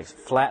of your legs.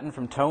 Flatten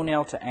from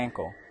toenail to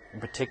ankle. In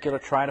particular,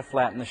 try to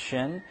flatten the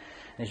shin.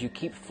 And as you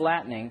keep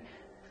flattening,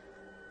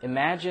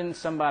 imagine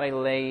somebody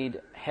laid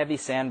heavy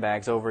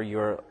sandbags over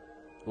your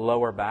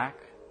lower back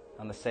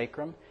on the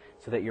sacrum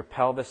so that your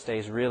pelvis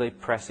stays really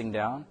pressing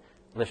down.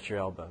 Lift your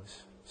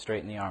elbows.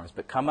 Straighten the arms.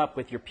 But come up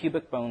with your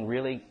pubic bone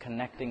really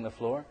connecting the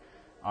floor.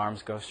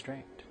 Arms go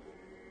straight.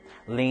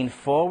 Lean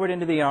forward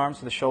into the arms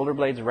so the shoulder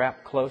blades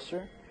wrap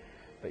closer,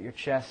 but your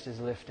chest is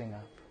lifting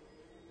up.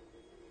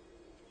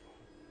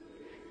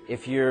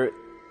 If your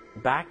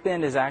back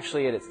bend is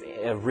actually at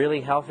a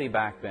really healthy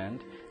back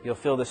bend, you'll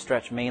feel the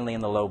stretch mainly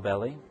in the low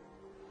belly.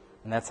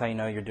 And that's how you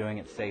know you're doing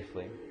it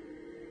safely.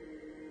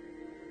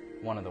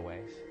 One of the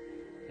ways.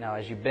 Now,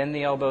 as you bend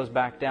the elbows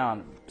back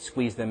down,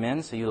 squeeze them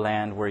in so you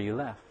land where you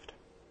left.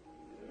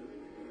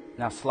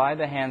 Now, slide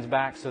the hands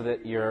back so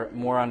that you're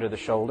more under the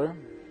shoulder.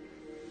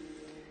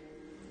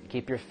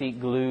 Keep your feet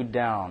glued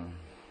down.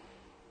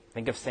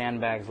 Think of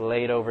sandbags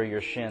laid over your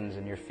shins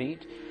and your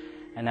feet.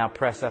 And now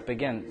press up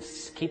again.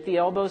 Keep the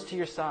elbows to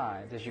your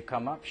sides as you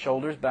come up,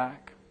 shoulders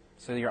back,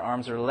 so your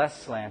arms are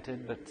less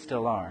slanted, but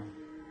still are.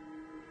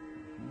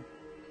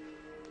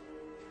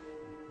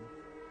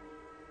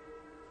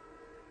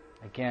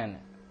 Again,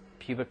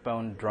 pubic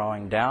bone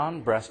drawing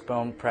down,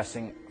 breastbone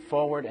pressing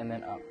forward and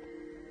then up.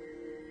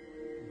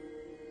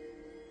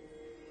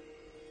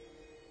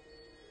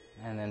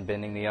 And then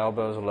bending the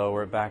elbows,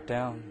 lower it back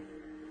down.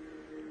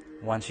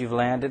 Once you've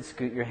landed,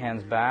 scoot your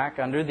hands back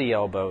under the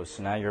elbows.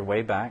 So now you're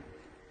way back.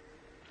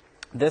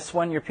 This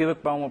one, your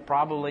pubic bone will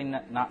probably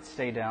not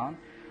stay down,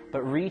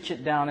 but reach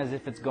it down as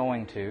if it's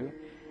going to,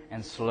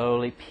 and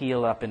slowly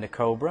peel up into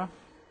cobra,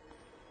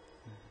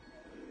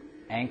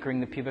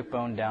 anchoring the pubic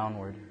bone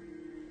downward.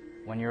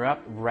 When you're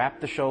up,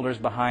 wrap the shoulders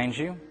behind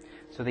you,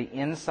 so the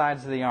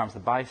insides of the arms, the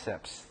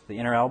biceps, the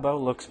inner elbow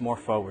looks more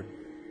forward.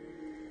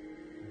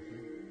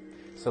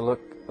 So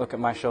look at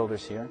my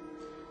shoulders here.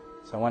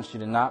 So I want you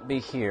to not be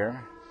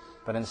here,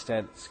 but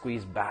instead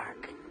squeeze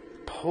back.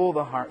 Pull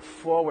the heart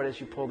forward as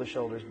you pull the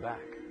shoulders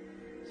back,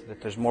 so that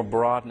there's more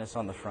broadness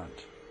on the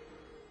front.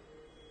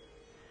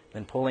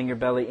 Then pulling your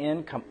belly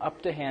in, come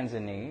up to hands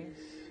and knees.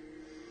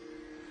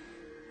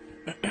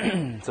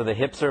 So the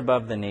hips are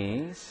above the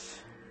knees.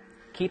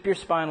 Keep your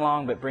spine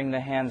long, but bring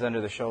the hands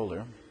under the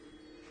shoulder.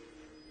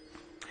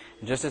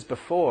 Just as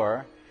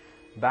before,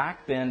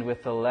 back bend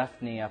with the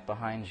left knee up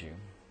behind you,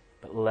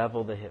 but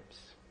level the hips.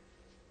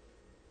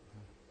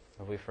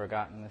 Have we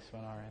forgotten this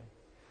one already?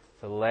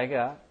 So leg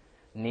up,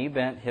 knee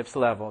bent, hips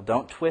level.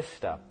 Don't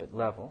twist up, but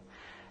level.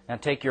 Now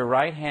take your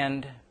right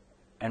hand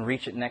and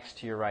reach it next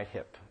to your right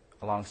hip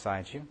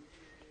alongside you.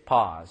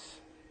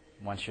 Pause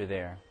once you're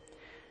there.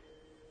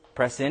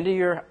 Press into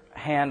your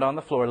hand on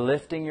the floor,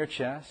 lifting your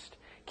chest.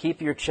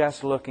 Keep your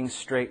chest looking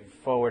straight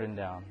forward and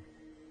down.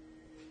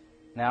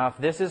 Now, if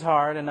this is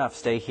hard enough,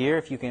 stay here.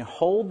 If you can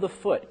hold the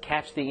foot,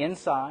 catch the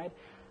inside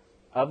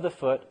of the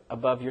foot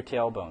above your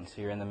tailbone,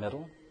 so you're in the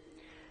middle.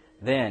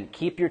 Then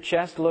keep your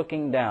chest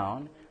looking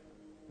down.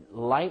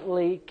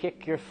 Lightly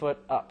kick your foot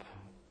up.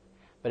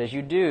 But as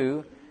you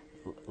do,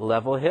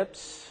 level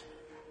hips,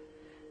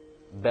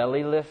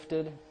 belly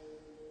lifted,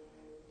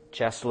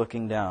 chest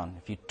looking down.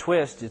 If you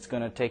twist, it's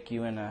going to take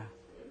you in a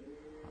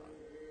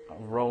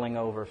rolling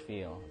over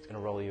feel. It's going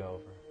to roll you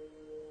over.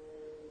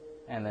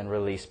 And then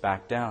release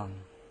back down.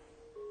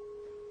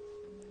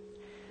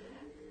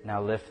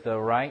 Now lift the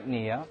right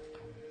knee up.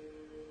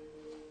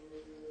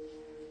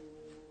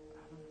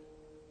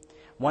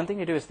 One thing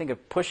to do is think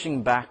of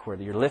pushing backward.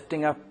 You're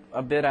lifting up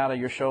a bit out of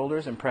your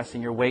shoulders and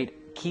pressing your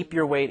weight. Keep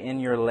your weight in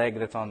your leg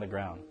that's on the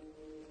ground.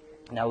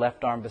 Now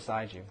left arm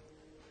beside you.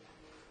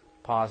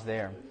 Pause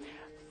there.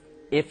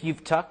 If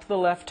you've tucked the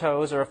left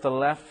toes or if the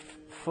left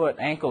foot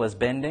ankle is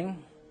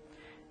bending,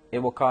 it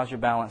will cause your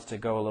balance to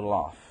go a little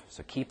off.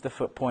 So keep the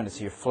foot pointed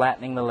so you're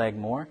flattening the leg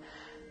more.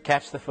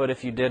 Catch the foot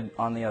if you did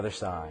on the other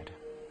side.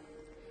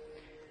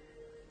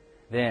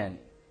 Then,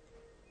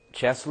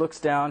 chest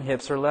looks down,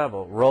 hips are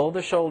level. Roll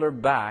the shoulder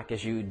back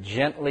as you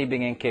gently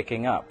begin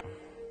kicking up.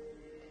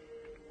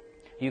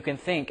 You can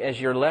think as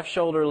your left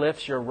shoulder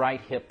lifts, your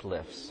right hip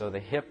lifts. So the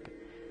hip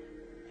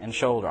and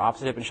shoulder,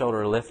 opposite hip and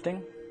shoulder are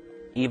lifting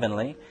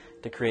evenly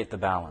to create the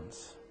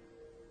balance.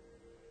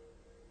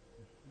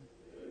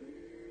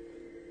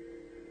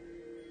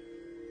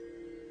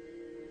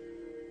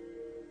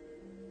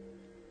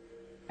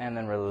 And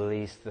then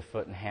release the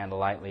foot and hand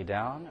lightly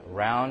down.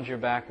 Round your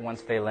back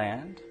once they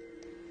land.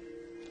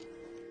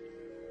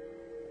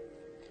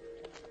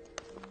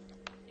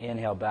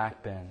 Inhale,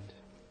 back bend.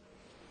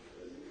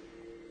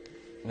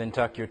 Then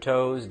tuck your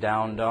toes,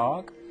 down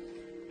dog.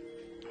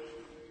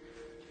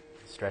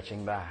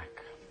 Stretching back.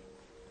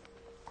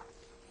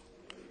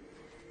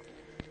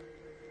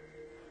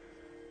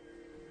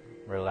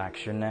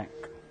 Relax your neck.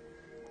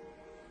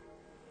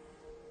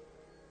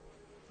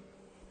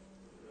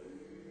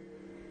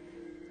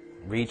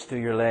 Reach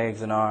through your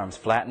legs and arms.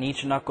 Flatten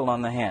each knuckle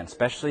on the hand,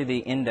 especially the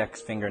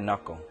index finger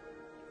knuckle.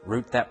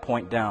 Root that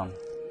point down.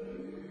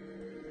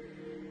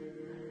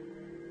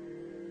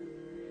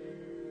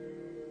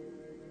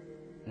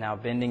 Now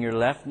bending your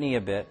left knee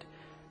a bit.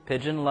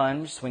 Pigeon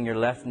lunge, swing your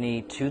left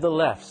knee to the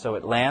left so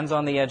it lands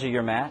on the edge of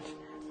your mat.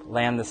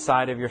 Land the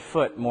side of your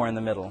foot more in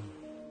the middle.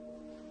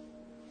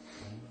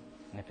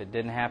 And if it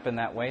didn't happen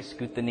that way,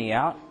 scoot the knee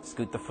out,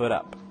 scoot the foot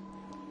up.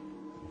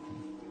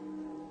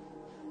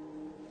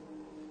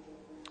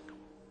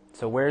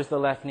 So where's the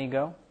left knee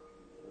go?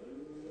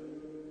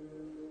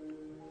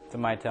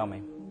 Somebody tell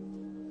me.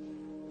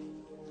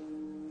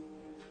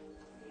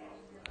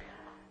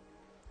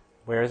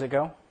 Where does it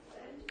go?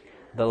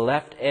 The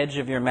left edge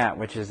of your mat,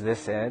 which is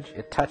this edge,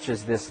 it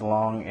touches this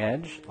long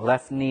edge.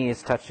 Left knee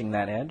is touching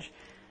that edge.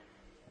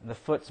 The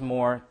foot's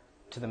more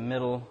to the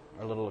middle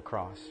or a little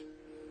across.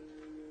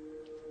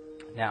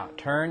 Now,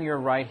 turn your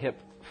right hip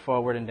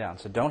forward and down.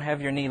 So don't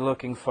have your knee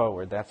looking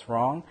forward. That's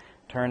wrong.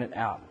 Turn it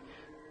out.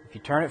 If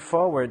you turn it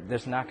forward,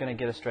 there's not going to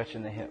get a stretch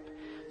in the hip.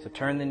 So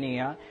turn the knee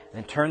out,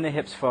 then turn the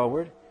hips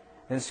forward,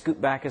 then scoot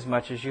back as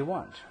much as you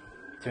want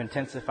to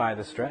intensify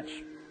the stretch.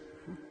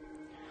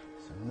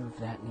 So move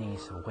that knee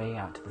so way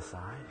out to the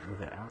side.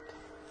 Move it out.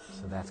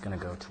 So that's going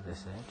to go to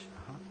this edge.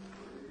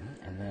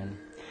 And then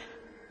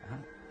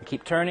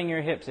keep turning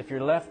your hips. If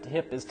your left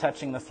hip is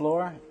touching the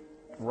floor,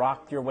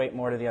 rock your weight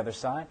more to the other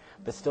side,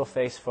 but still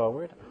face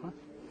forward.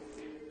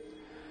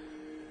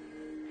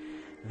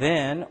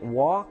 Then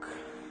walk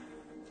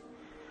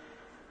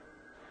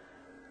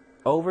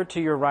over to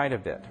your right a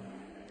bit.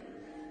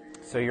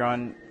 So you're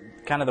on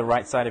kind of the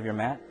right side of your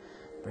mat.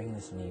 Bring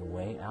this knee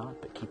way out,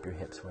 but keep your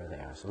hips where they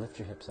are. So lift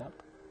your hips up.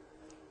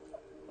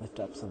 Lift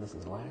up so this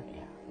is lighter.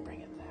 Yeah,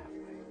 bring it that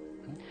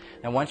way.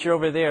 Now once you're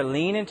over there,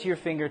 lean into your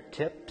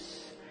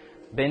fingertips.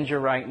 Bend your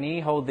right knee.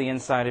 Hold the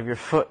inside of your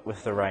foot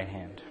with the right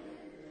hand.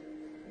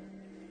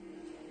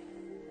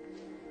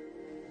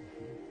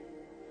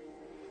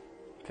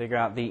 Figure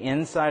out the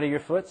inside of your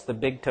foot's the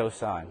big toe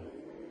side.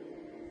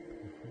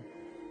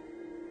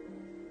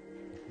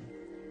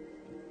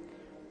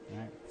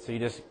 Right.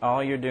 So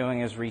all you're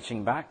doing is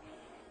reaching back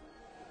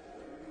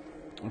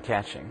and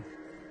catching.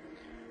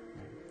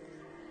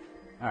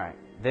 All right.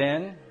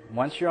 Then,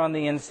 once you're on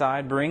the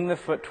inside, bring the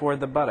foot toward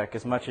the buttock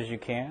as much as you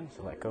can.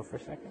 So let go for a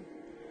second.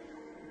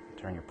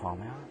 Turn your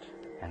palm out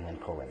and then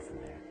pull in from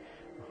there.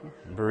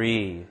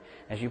 Breathe.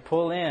 As you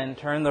pull in,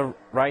 turn the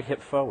right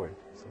hip forward.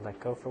 So let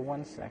go for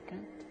 1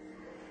 second.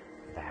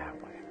 That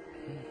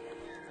way.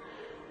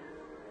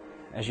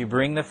 As you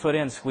bring the foot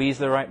in, squeeze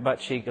the right butt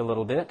cheek a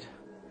little bit.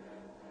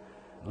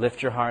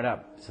 Lift your heart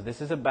up. So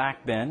this is a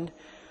back bend,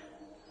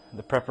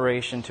 the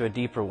preparation to a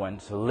deeper one.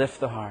 So lift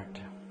the heart.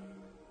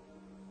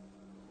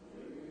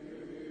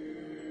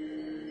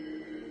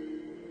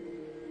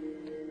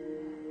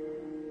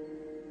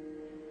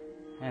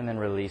 And then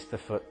release the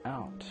foot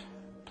out.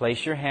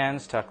 Place your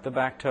hands, tuck the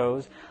back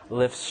toes,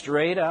 lift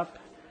straight up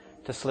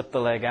to slip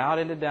the leg out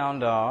into down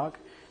dog,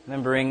 and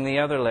then bring the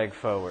other leg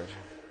forward.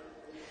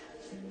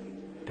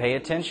 Pay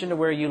attention to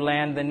where you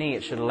land the knee.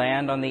 It should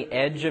land on the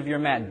edge of your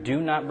mat. Do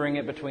not bring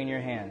it between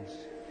your hands.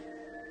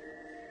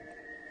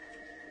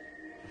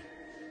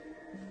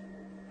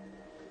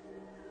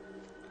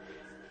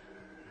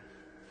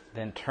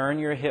 Then turn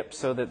your hips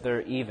so that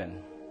they're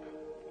even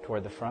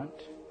toward the front.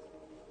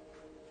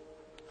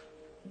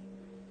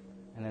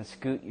 And then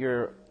scoot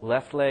your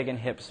left leg and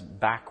hips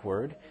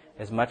backward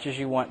as much as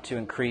you want to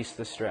increase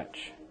the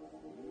stretch.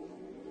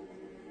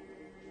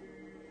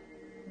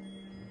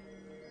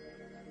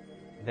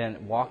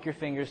 Then walk your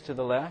fingers to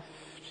the left.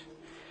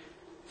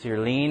 So you're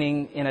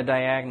leaning in a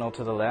diagonal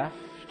to the left.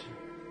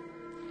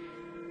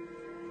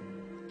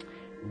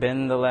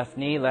 Bend the left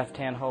knee, left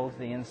hand holds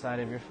the inside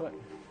of your foot.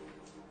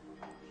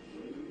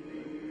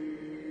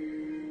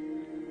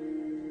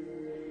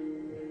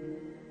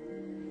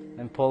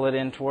 And pull it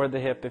in toward the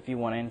hip if you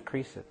want to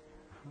increase it.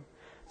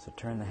 So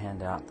turn the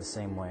hand out the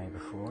same way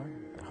before.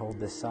 But hold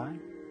this side.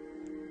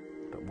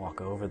 But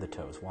walk over the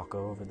toes. Walk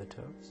over the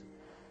toes.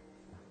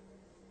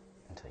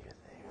 Until you're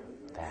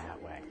there.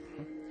 That way.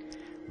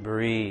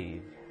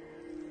 Breathe.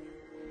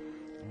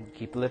 And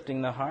keep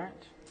lifting the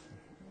heart.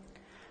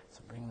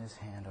 So bring this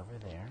hand over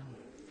there.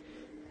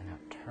 And now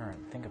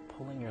turn. Think of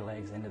pulling your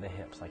legs into the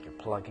hips like you're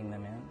plugging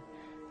them in.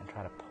 And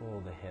try to pull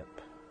the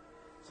hip.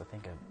 So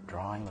think of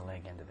drawing the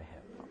leg into the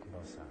hip on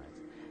both sides.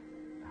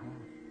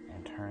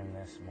 And turn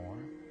this more.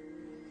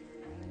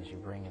 And then as you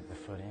bring the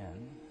foot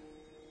in,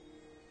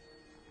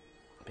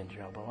 bend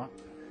your elbow up.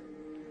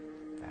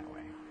 That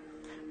way.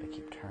 But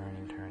keep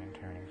turning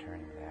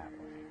that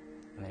way.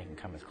 And then you can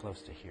come as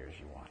close to here as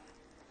you want.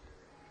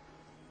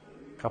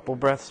 Couple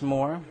breaths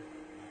more.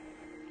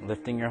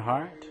 Lifting your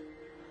heart.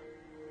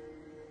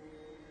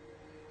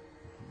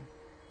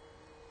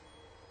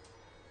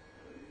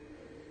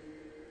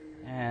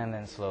 And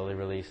then slowly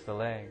release the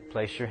leg.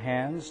 Place your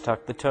hands,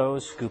 tuck the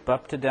toes, scoop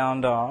up to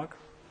down dog.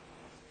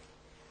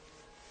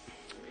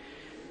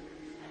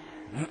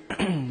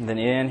 Then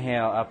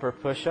inhale, upper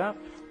push-up.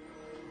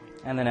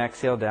 And then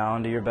exhale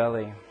down to your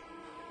belly.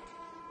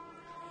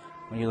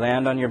 When you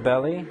land on your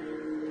belly,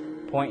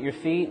 point your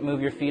feet,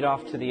 move your feet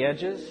off to the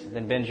edges,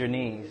 then bend your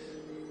knees.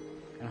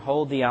 And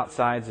hold the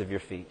outsides of your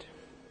feet.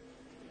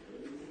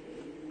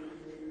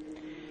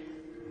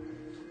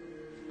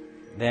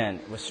 Then,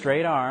 with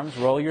straight arms,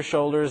 roll your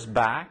shoulders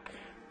back.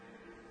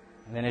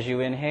 And then as you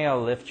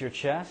inhale, lift your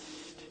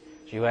chest.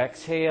 As you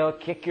exhale,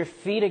 kick your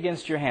feet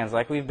against your hands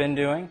like we've been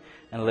doing,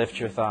 and lift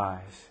your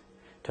thighs.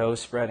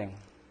 Toes spreading.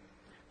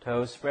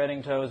 Toes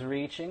spreading, toes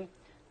reaching,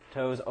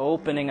 toes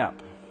opening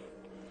up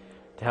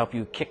to help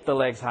you kick the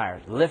legs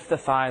higher. Lift the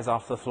thighs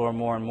off the floor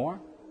more and more.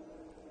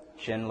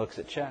 Chin looks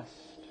at chest.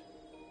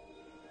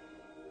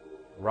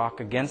 Rock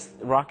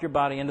your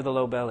body into the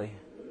low belly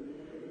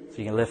so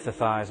you can lift the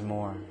thighs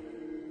more.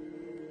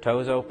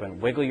 Toes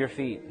open. Wiggle your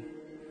feet.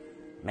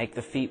 Make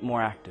the feet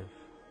more active.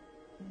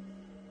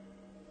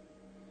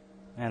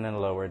 And then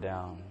lower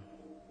down.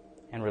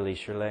 And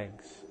release your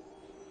legs.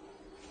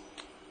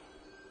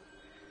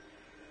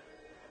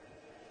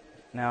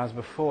 Now as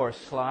before,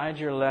 slide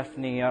your left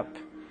knee up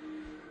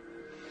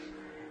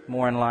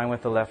more in line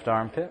with the left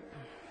armpit.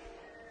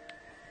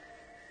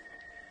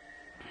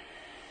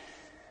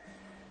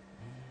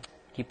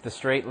 Keep the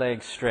straight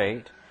legs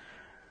straight.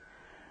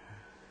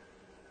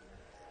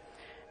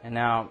 And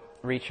now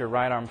reach your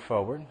right arm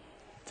forward.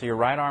 So your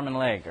right arm and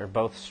leg are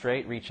both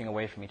straight, reaching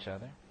away from each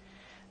other.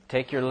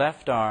 Take your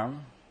left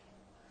arm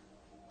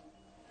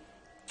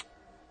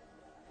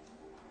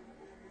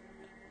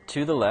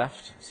to the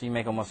left, so you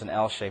make almost an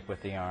L shape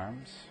with the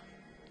arms.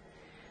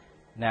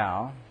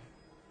 Now,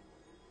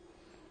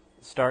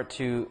 start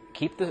to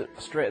keep the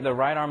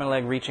right arm and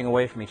leg reaching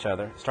away from each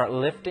other. Start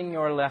lifting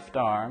your left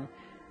arm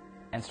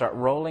and start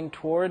rolling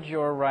towards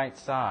your right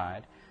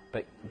side,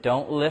 but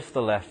don't lift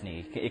the left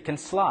knee. It can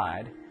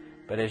slide,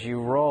 but as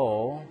you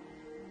roll,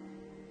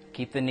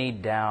 keep the knee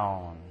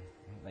down.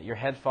 Let your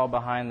head fall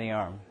behind the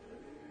arm.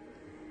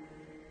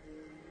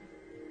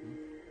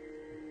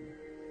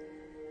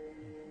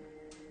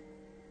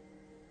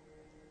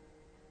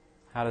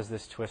 How does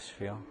this twist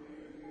feel?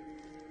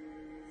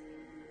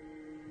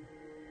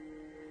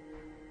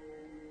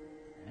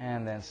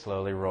 And then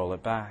slowly roll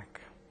it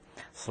back.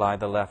 Slide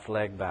the left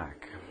leg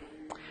back.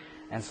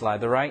 And slide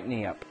the right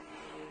knee up.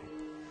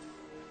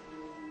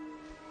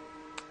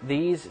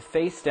 These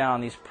face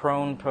down, these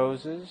prone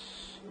poses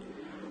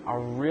are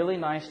really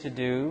nice to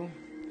do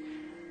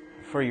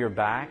for your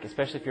back,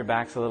 especially if your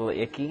back's a little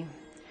icky.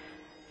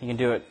 You can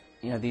do it,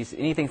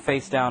 anything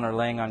face down or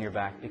laying on your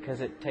back,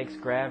 because it takes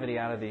gravity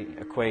out of the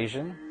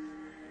equation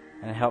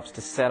and it helps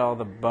to set all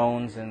the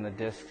bones and the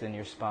discs in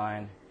your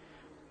spine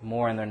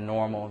more in their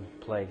normal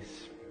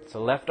place.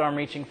 So left arm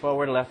reaching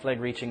forward, left leg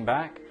reaching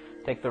back.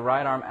 Take the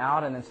right arm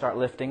out and then start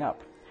lifting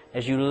up.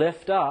 As you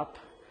lift up,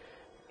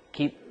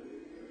 keep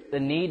the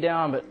knee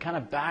down, but kind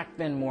of back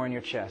bend more in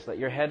your chest. Let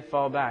your head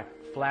fall back,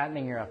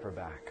 flattening your upper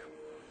back.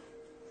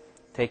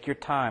 Take your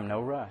time,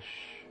 no rush.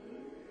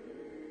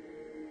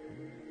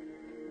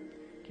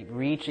 Keep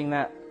reaching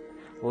that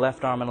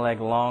left arm and leg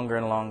longer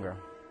and longer.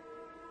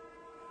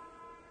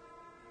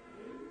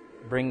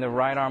 Bring the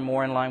right arm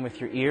more in line with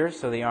your ears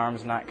so the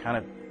arm's not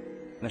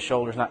the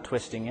shoulder's not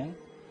twisting in.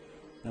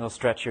 It'll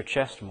stretch your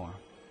chest more.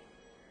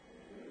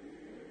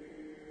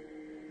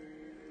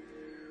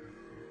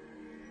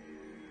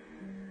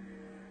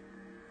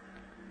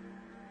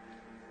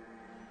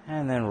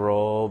 And then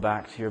roll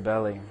back to your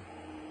belly.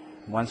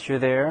 Once you're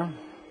there,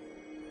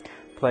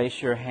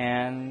 place your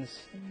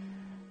hands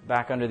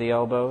back under the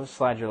elbows.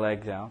 Slide your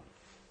legs out.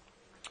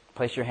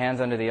 Place your hands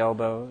under the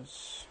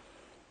elbows.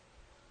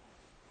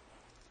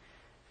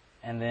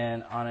 And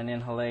then on an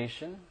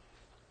inhalation,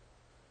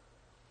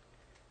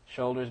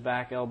 shoulders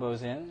back,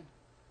 elbows in.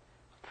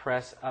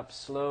 Press up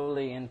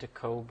slowly into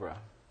cobra,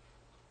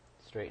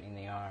 straightening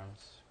the arms.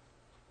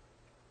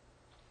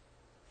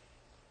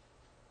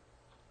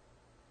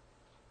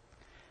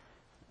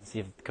 See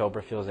if the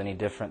cobra feels any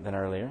different than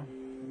earlier.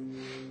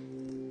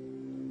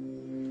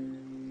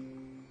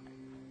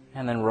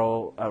 And then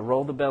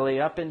roll the belly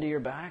up into your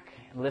back.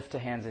 Lift to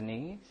hands and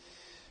knees.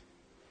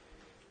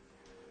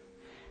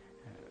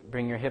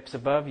 Bring your hips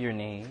above your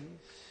knees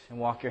and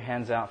walk your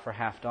hands out for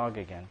half dog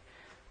again.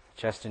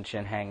 Chest and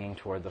chin hanging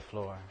toward the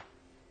floor.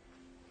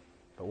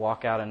 But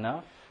walk out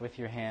enough with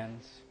your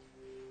hands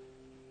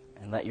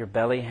and let your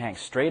belly hang.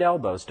 Straight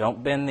elbows.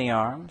 Don't bend the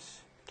arms.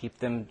 Keep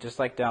them just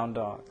like down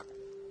dog.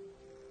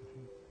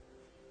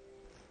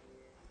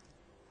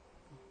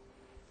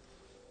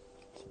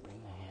 So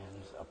bring the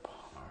hands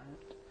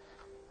apart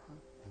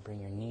and bring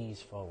your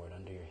knees forward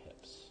under your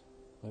hips.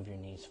 Move your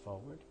knees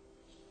forward.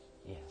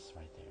 Yes,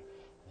 right there.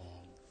 Then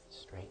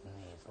straighten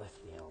these,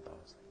 lift the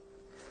elbows.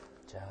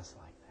 Just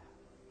like that.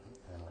 And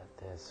then let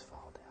this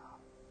fall down.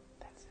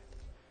 That's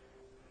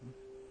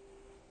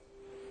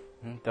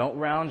it. Don't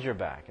round your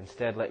back.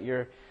 Instead, let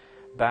your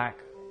back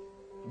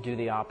do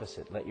the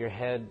opposite. Let your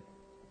head,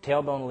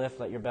 tailbone lift,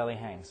 let your belly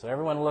hang. So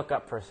everyone look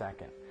up for a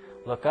second.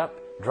 Look up,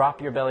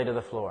 drop your belly to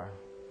the floor.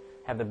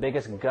 Have the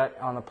biggest gut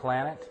on the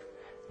planet.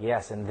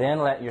 Yes, and then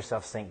let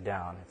yourself sink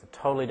down. It's a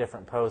totally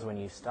different pose when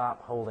you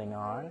stop holding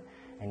on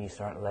and you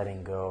start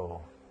letting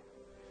go.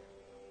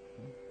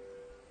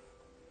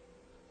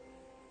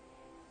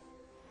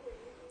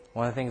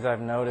 One of the things I've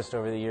noticed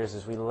over the years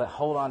is we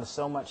hold on to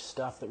so much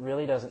stuff that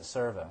really doesn't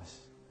serve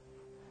us.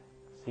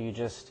 So you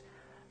just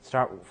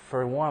start,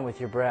 for one, with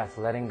your breath,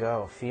 letting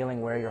go,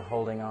 feeling where you're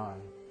holding on,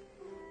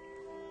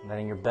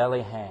 letting your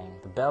belly hang.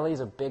 The belly is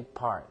a big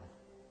part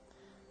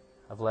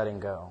of letting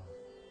go.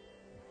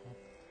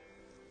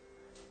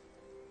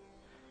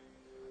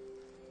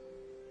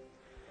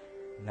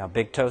 Now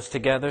big toes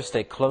together,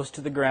 stay close to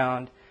the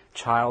ground,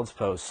 child's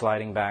pose,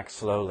 sliding back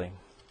slowly.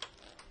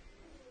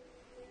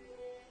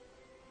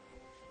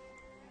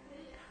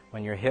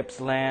 When your hips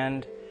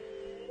land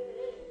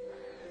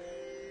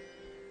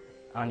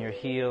on your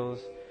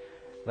heels,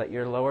 let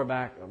your lower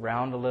back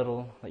round a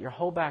little, let your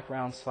whole back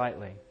round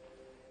slightly,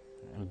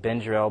 and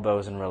bend your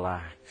elbows and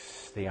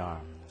relax the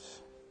arms.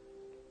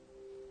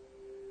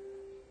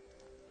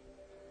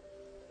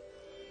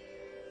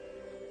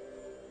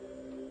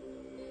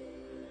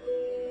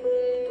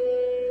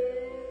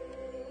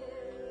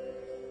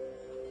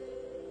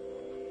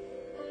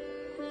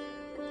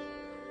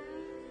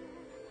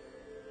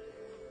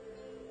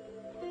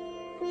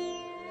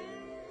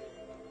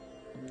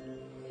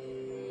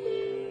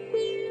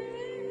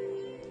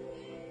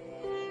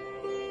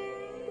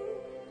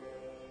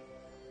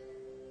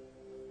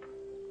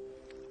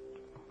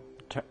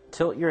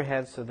 Tilt your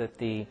head so that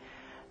the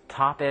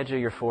top edge of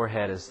your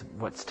forehead is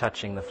what's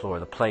touching the floor,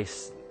 the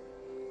place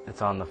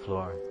that's on the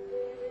floor.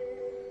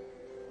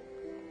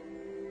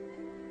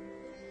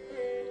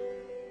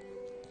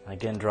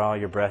 Again, draw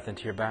your breath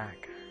into your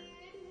back.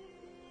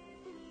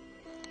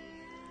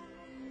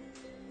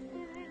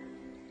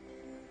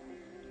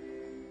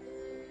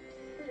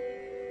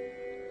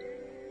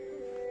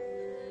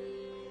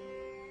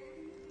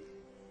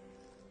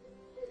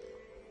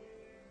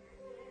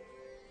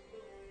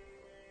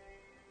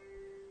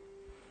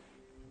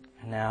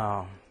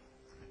 Now,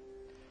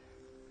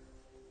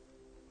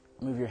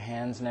 move your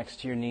hands next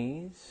to your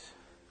knees.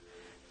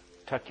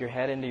 Tuck your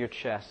head into your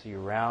chest so you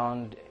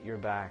round your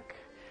back.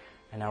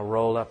 And now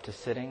roll up to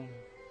sitting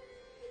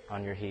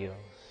on your heels.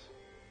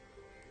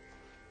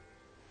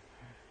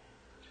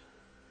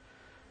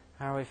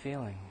 How are we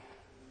feeling?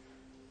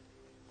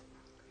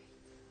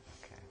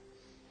 Okay.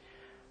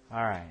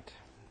 All right.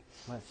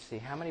 Let's see.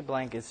 How many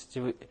blankets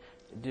do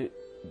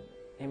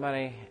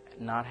anybody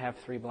not have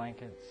 3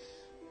 blankets?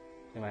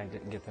 Anybody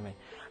didn't get them in?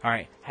 All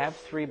right. Have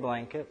 3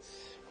 blankets.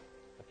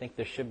 I think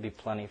there should be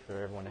plenty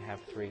for everyone to have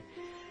 3.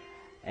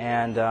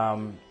 And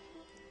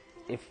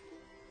if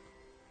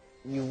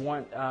you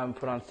want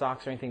put on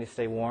socks or anything to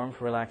stay warm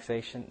for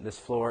relaxation, this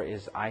floor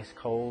is ice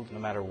cold no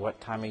matter what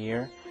time of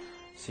year.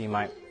 So you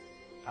might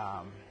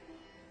want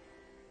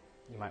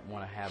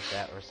to have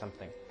that or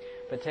something.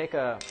 But take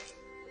a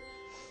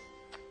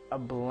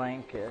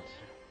blanket,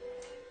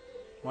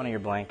 one of your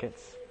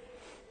blankets.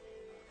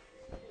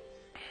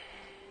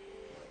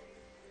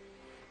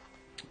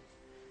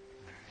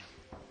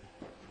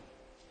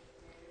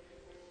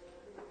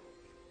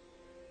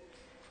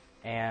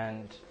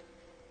 And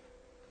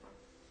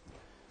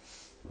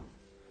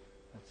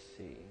let's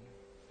see.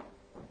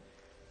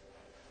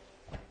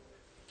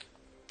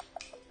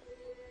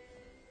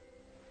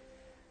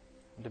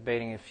 I'm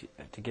debating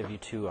to give you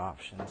 2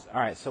 options.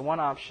 All right. So one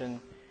option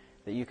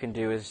that you can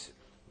do is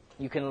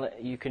you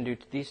can do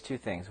these 2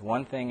 things.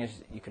 One thing is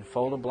you can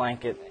fold a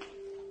blanket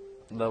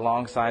the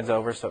long sides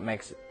over so it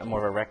makes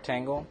more of a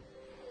rectangle.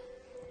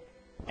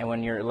 And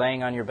when you're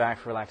laying on your back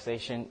for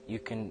relaxation, you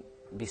can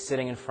be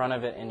sitting in front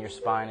of it and your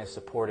spine is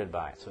supported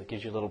by it. So it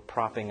gives you a little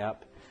propping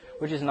up,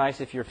 which is nice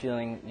if you're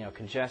feeling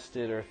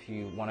congested or if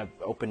you want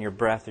to open your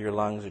breath or your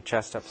lungs or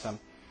chest up some.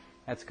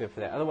 That's good for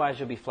that. Otherwise,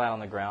 you'll be flat on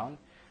the ground.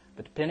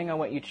 But depending on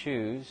what you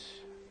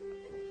choose,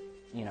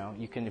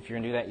 you can, if you're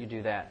going to do that, you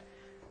do that.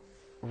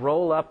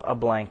 Roll up a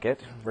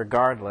blanket,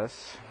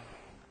 regardless,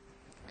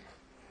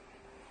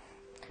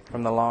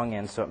 from the long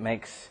end so it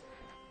makes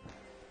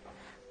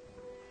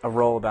a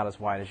roll about as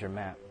wide as your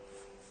mat.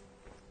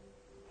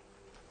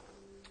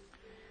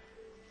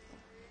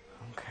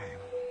 Okay.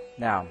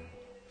 Now,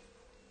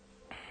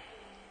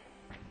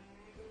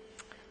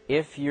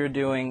 if you're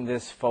doing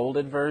this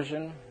folded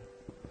version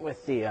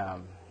with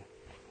the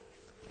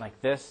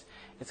like this,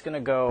 it's going to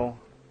go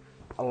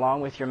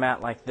along with your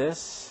mat like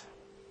this.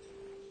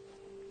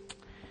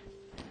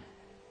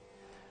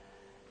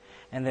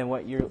 And then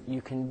what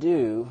you can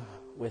do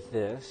with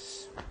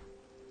this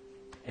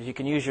is you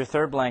can use your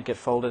 3rd blanket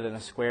folded in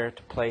a square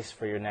to place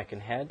for your neck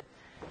and head.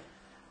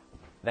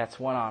 That's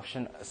one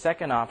option. A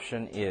second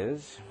option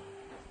is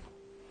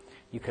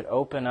You could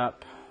open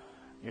up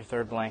your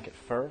third blanket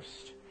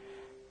first.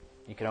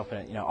 You can open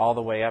it, all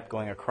the way up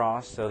going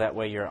across, so that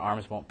way your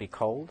arms won't be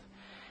cold.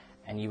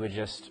 And you would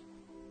just,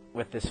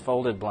 with this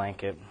folded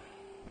blanket,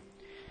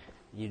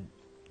 you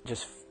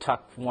just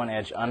tuck one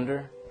edge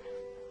under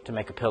to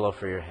make a pillow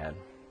for your head.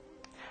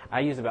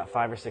 I use about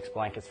 5 or 6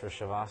 blankets for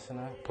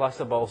Shavasana, plus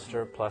a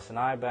bolster, plus an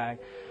eye bag,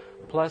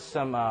 plus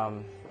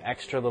some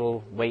extra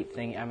little weight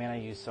thing. I mean, I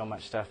use so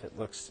much stuff, it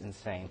looks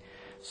insane.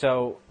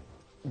 So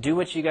do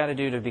what you got to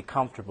do to be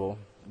comfortable.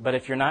 But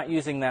if you're not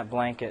using that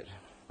blanket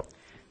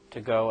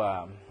to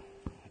go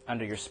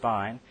under your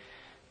spine,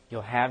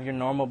 you'll have your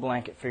normal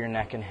blanket for your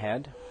neck and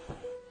head.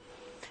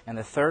 And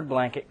the third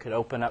blanket could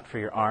open up for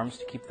your arms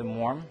to keep them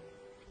warm.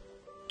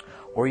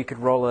 Or you could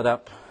roll it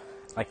up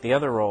like the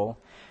other roll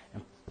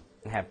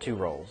and have 2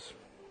 rolls.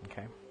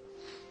 Okay?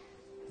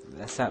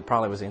 That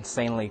probably was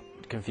insanely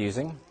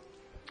confusing,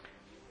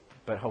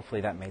 but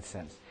hopefully that made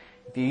sense.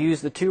 If you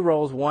use the 2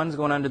 rolls, one's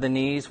going under the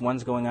knees,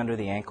 one's going under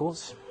the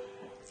ankles.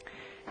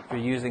 If you're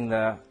using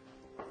the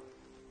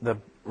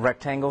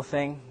rectangle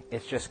thing,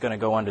 it's just going to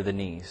go under the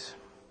knees.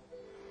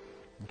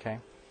 Okay?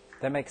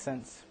 That makes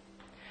sense?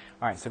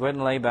 All right, so go ahead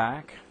and lay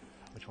back.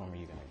 Which one were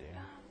you going to do?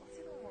 Let's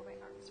do the one where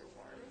my arms are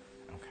warm.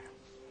 Okay.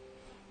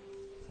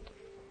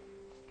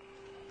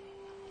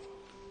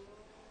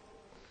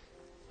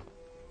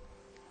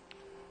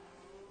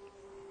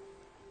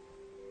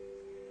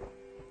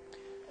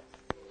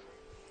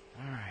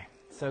 All right,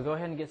 so go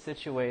ahead and get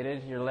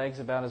situated. Your legs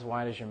about as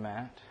wide as your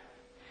mat.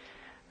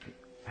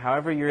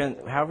 However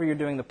you're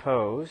doing the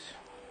pose.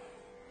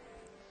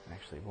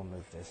 Actually, we'll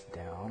move this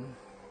down.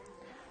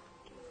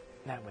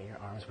 That way your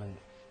arms, when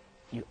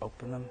you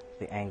open them,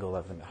 the angle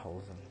of them, it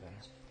holds them better.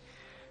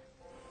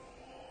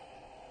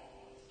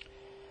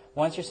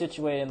 Once you're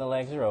situated and the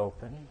legs are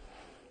open,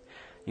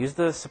 use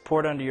the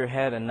support under your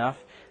head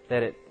enough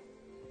that it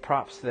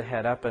props the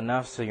head up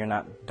enough so you're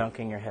not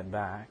dunking your head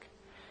back.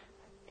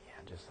 Yeah,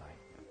 just like,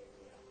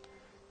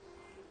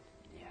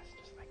 yes,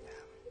 just like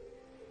that.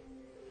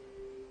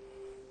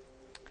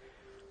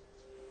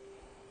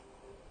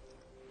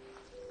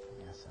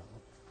 Yeah, so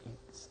you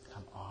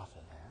come off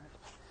of that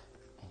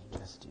and you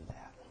just do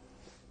that.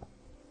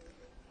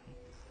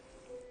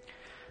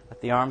 Let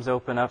the arms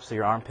open up so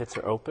your armpits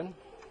are open.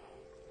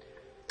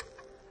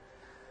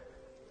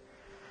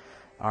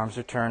 Arms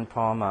are turned,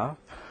 palm up.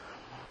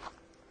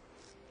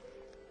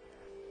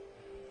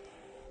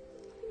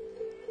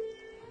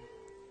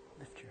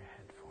 Lift your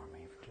head for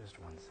me for just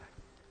 1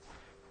 second.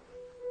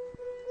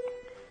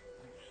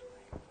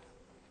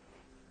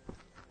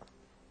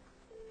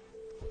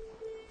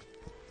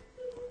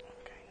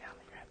 Okay, now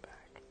let your head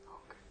back.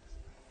 Okay.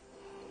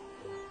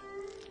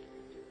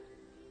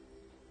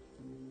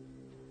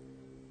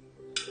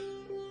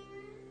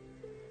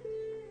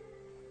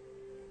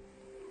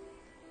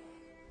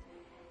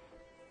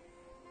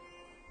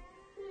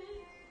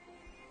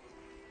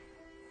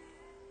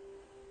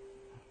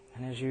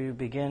 And as you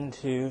begin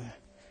to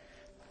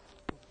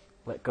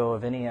let go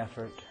of any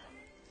effort,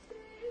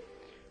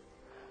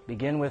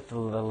 begin with the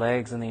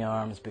legs and the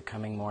arms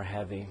becoming more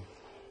heavy.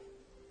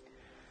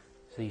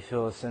 So you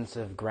feel a sense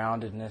of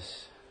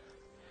groundedness.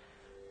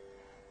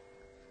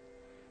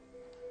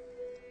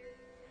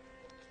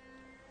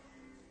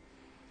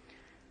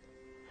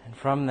 And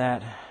from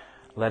that,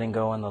 letting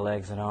go in the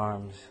legs and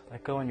arms,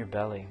 let go in your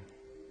belly.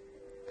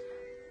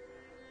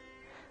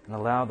 And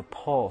allow the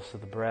pulse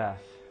of the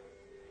breath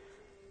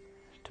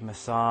to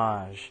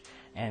massage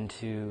and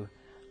to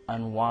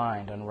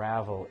unwind,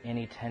 unravel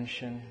any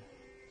tension,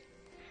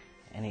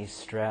 any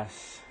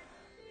stress,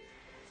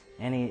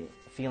 any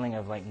feeling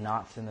of like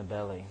knots in the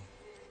belly,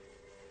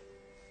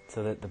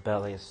 so that the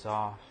belly is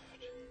soft,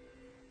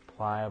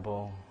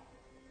 pliable,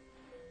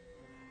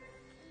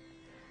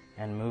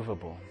 and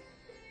movable.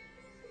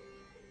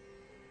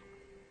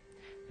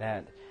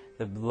 That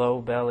the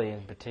low belly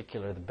in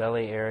particular, the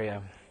belly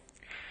area,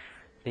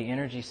 the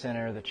energy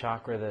center, the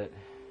chakra that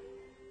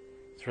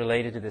is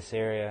related to this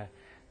area,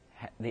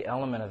 the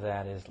element of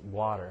that is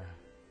water.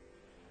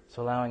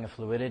 So allowing a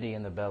fluidity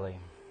in the belly,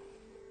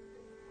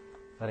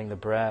 letting the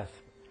breath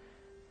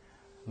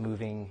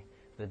moving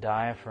the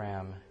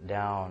diaphragm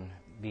down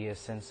be a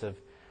sense of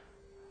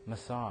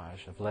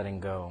massage, of letting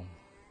go.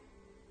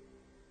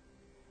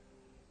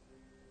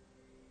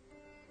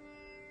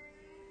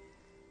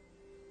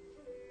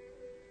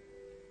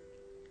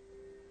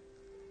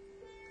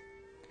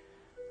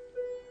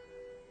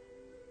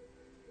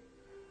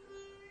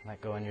 Let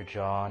go in your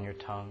jaw and your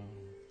tongue.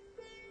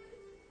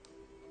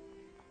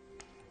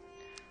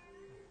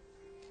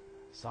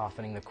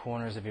 Softening the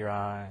corners of your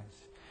eyes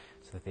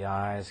so that the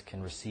eyes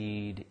can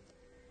recede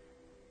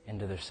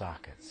into their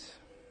sockets.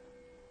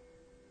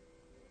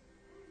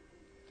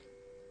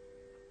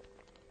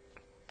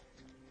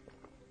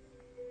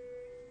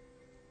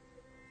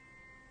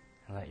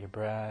 And let your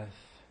breath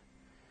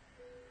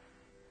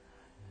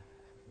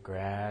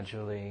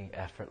gradually,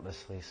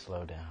 effortlessly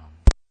slow down.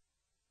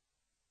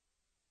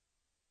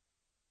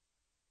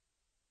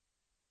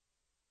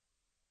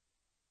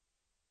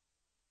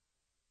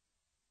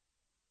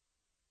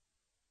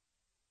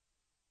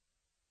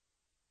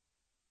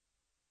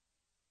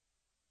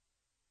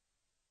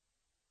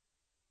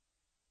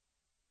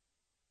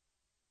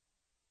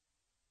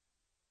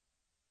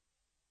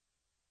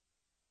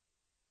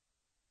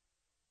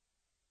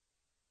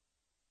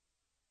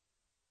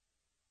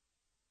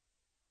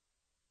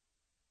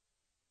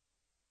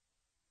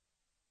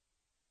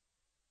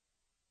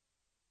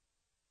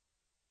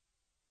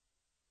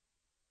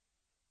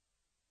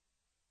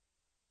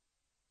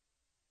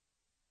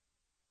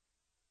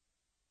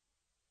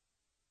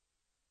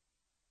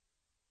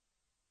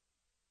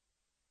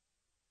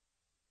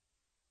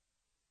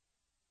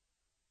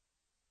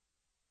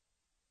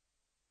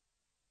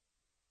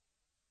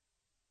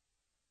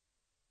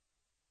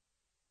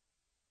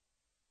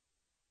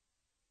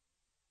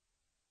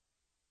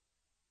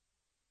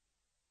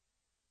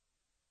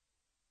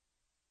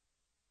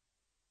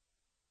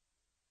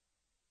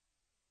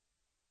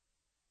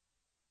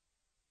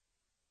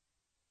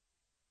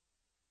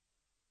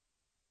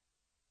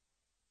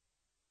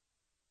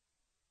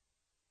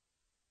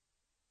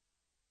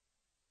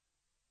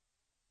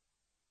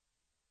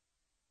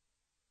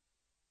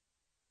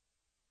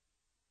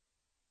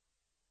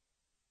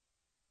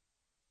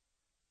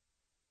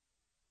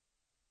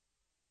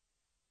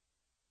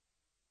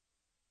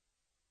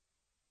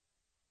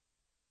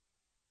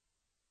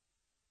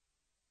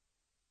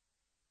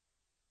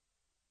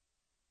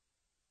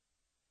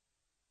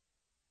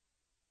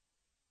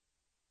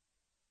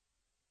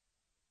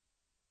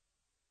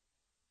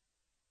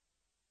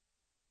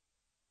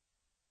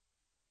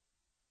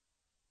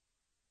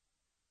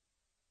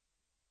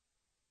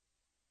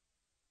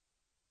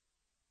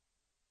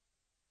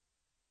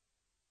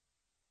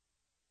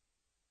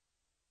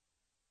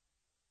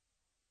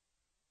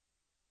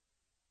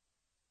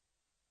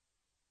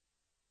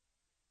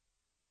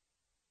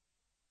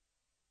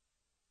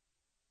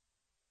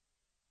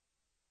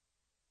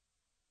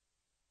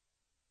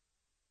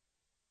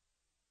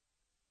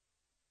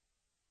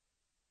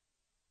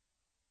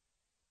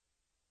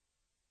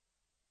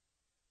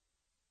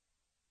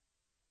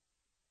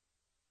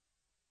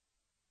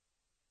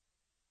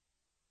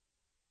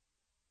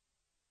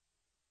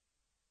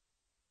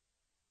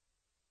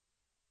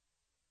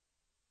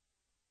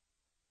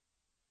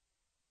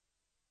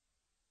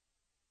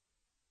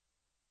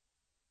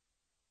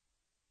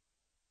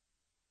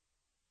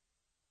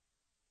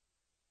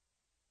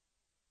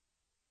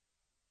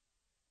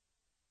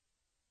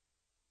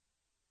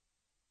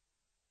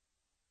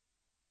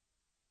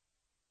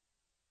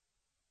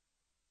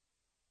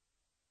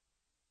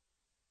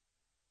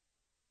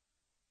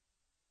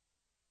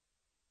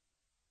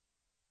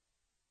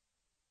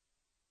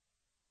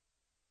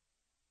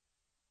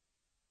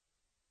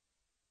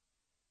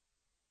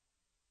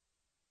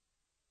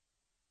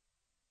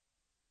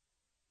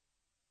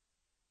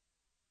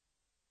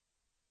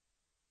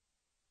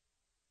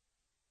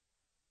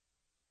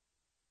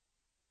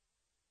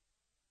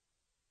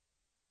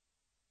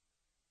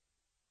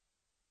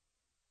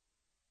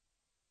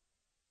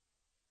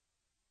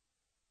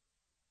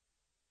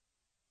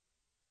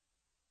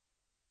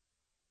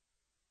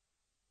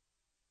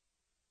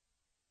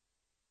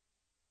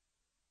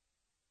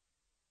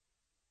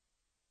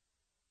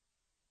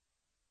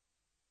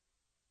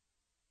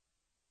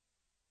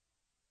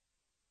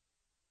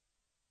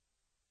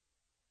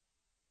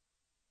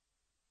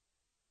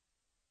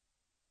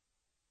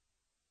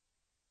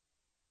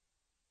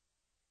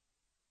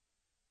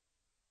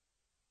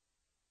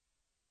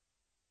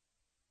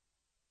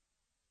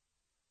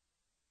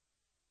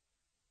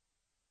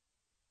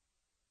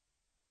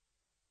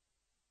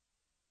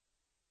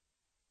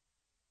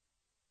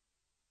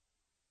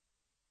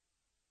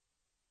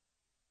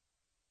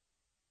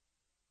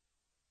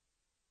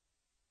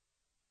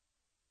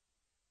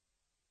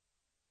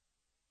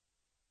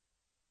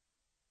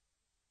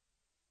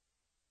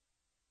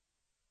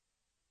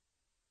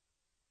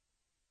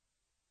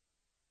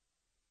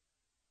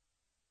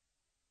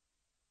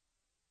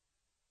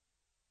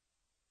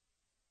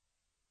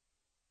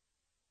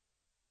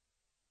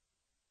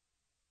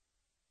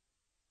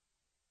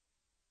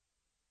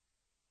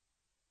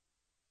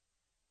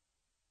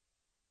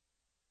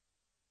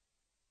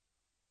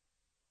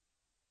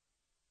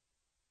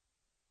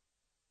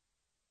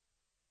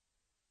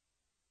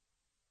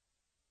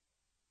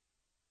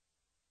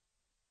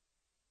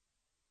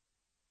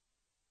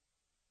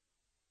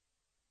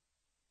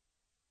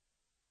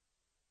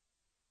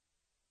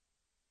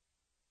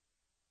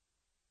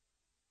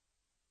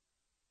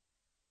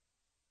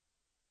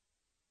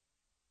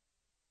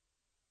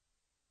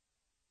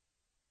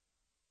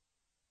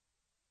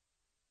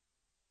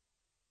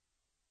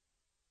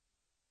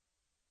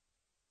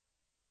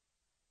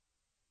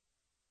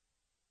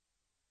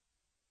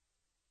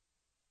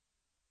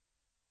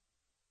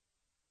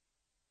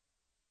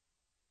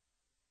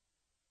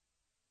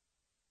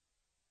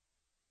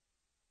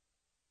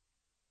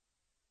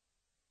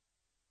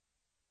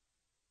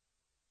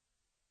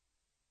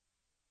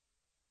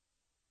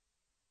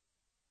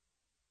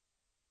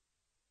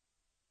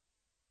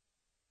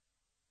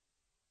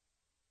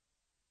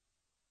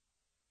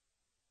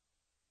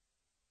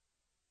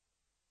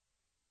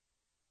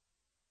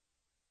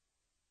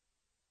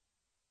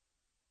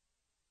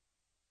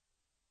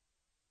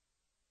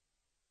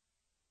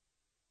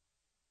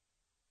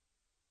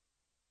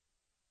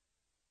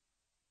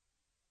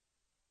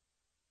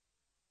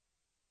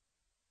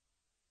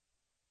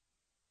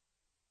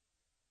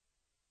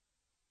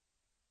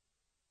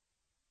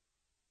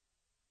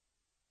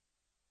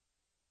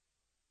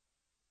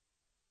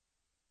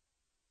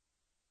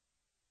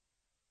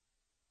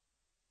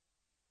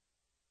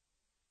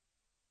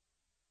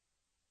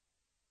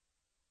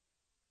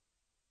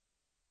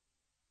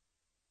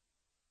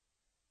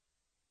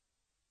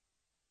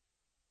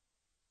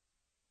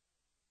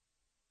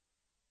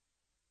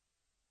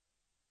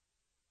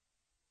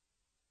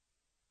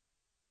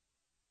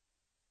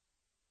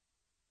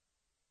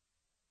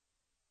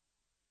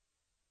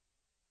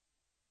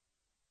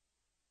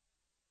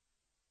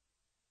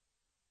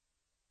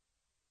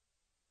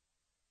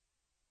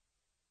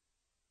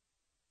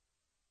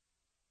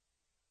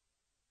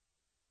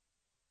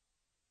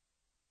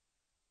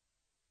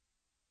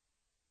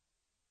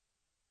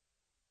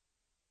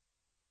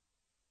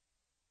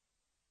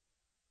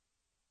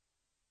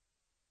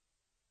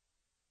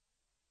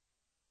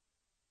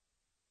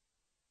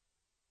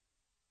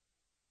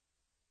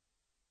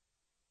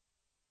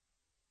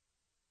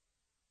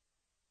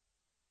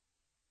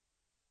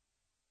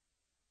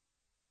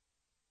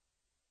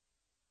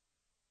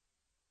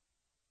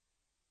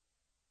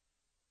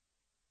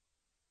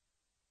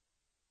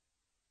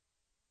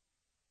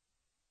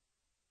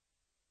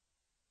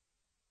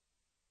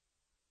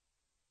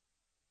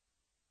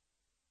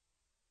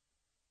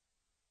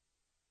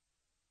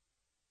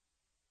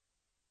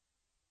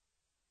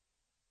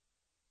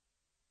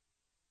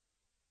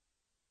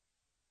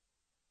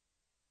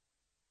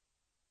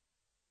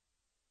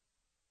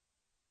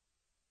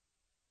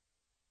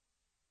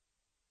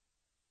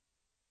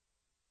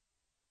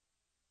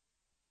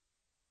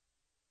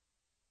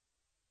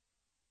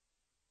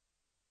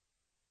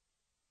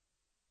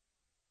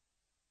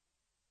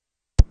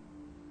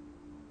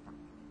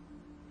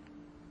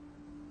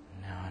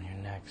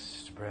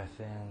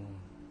 breath in.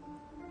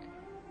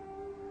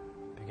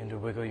 Begin to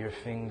wiggle your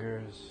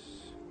fingers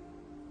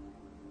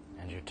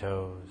and your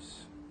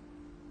toes.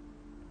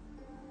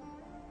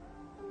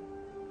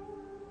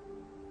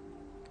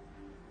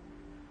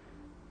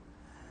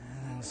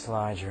 And then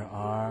slide your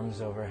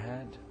arms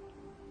overhead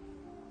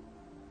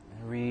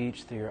and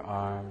reach through your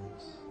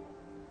arms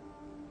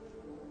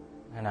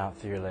and out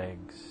through your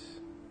legs.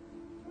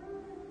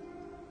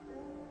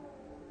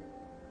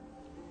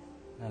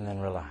 And then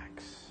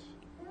relax.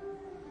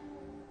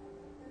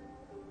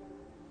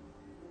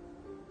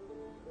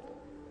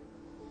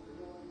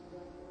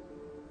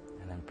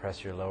 And then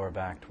press your lower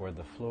back toward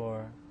the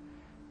floor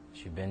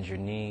as you bend your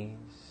knees,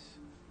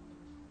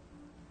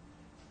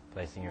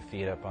 placing your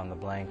feet up on the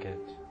blanket.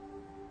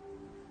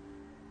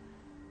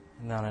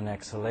 And on an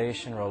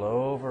exhalation, roll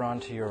over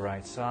onto your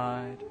right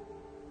side.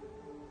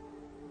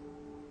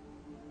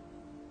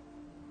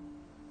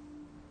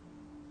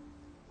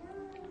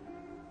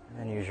 And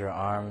then use your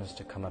arms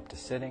to come up to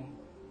sitting.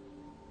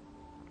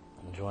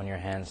 And join your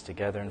hands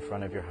together in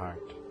front of your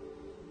heart.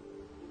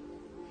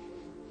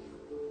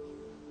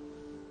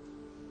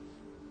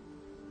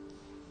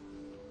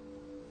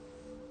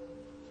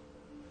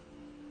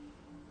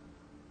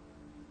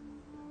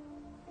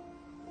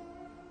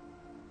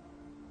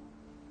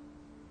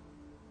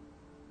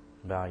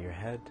 Bow your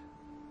head.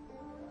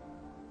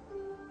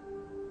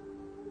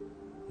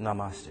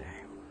 Namaste.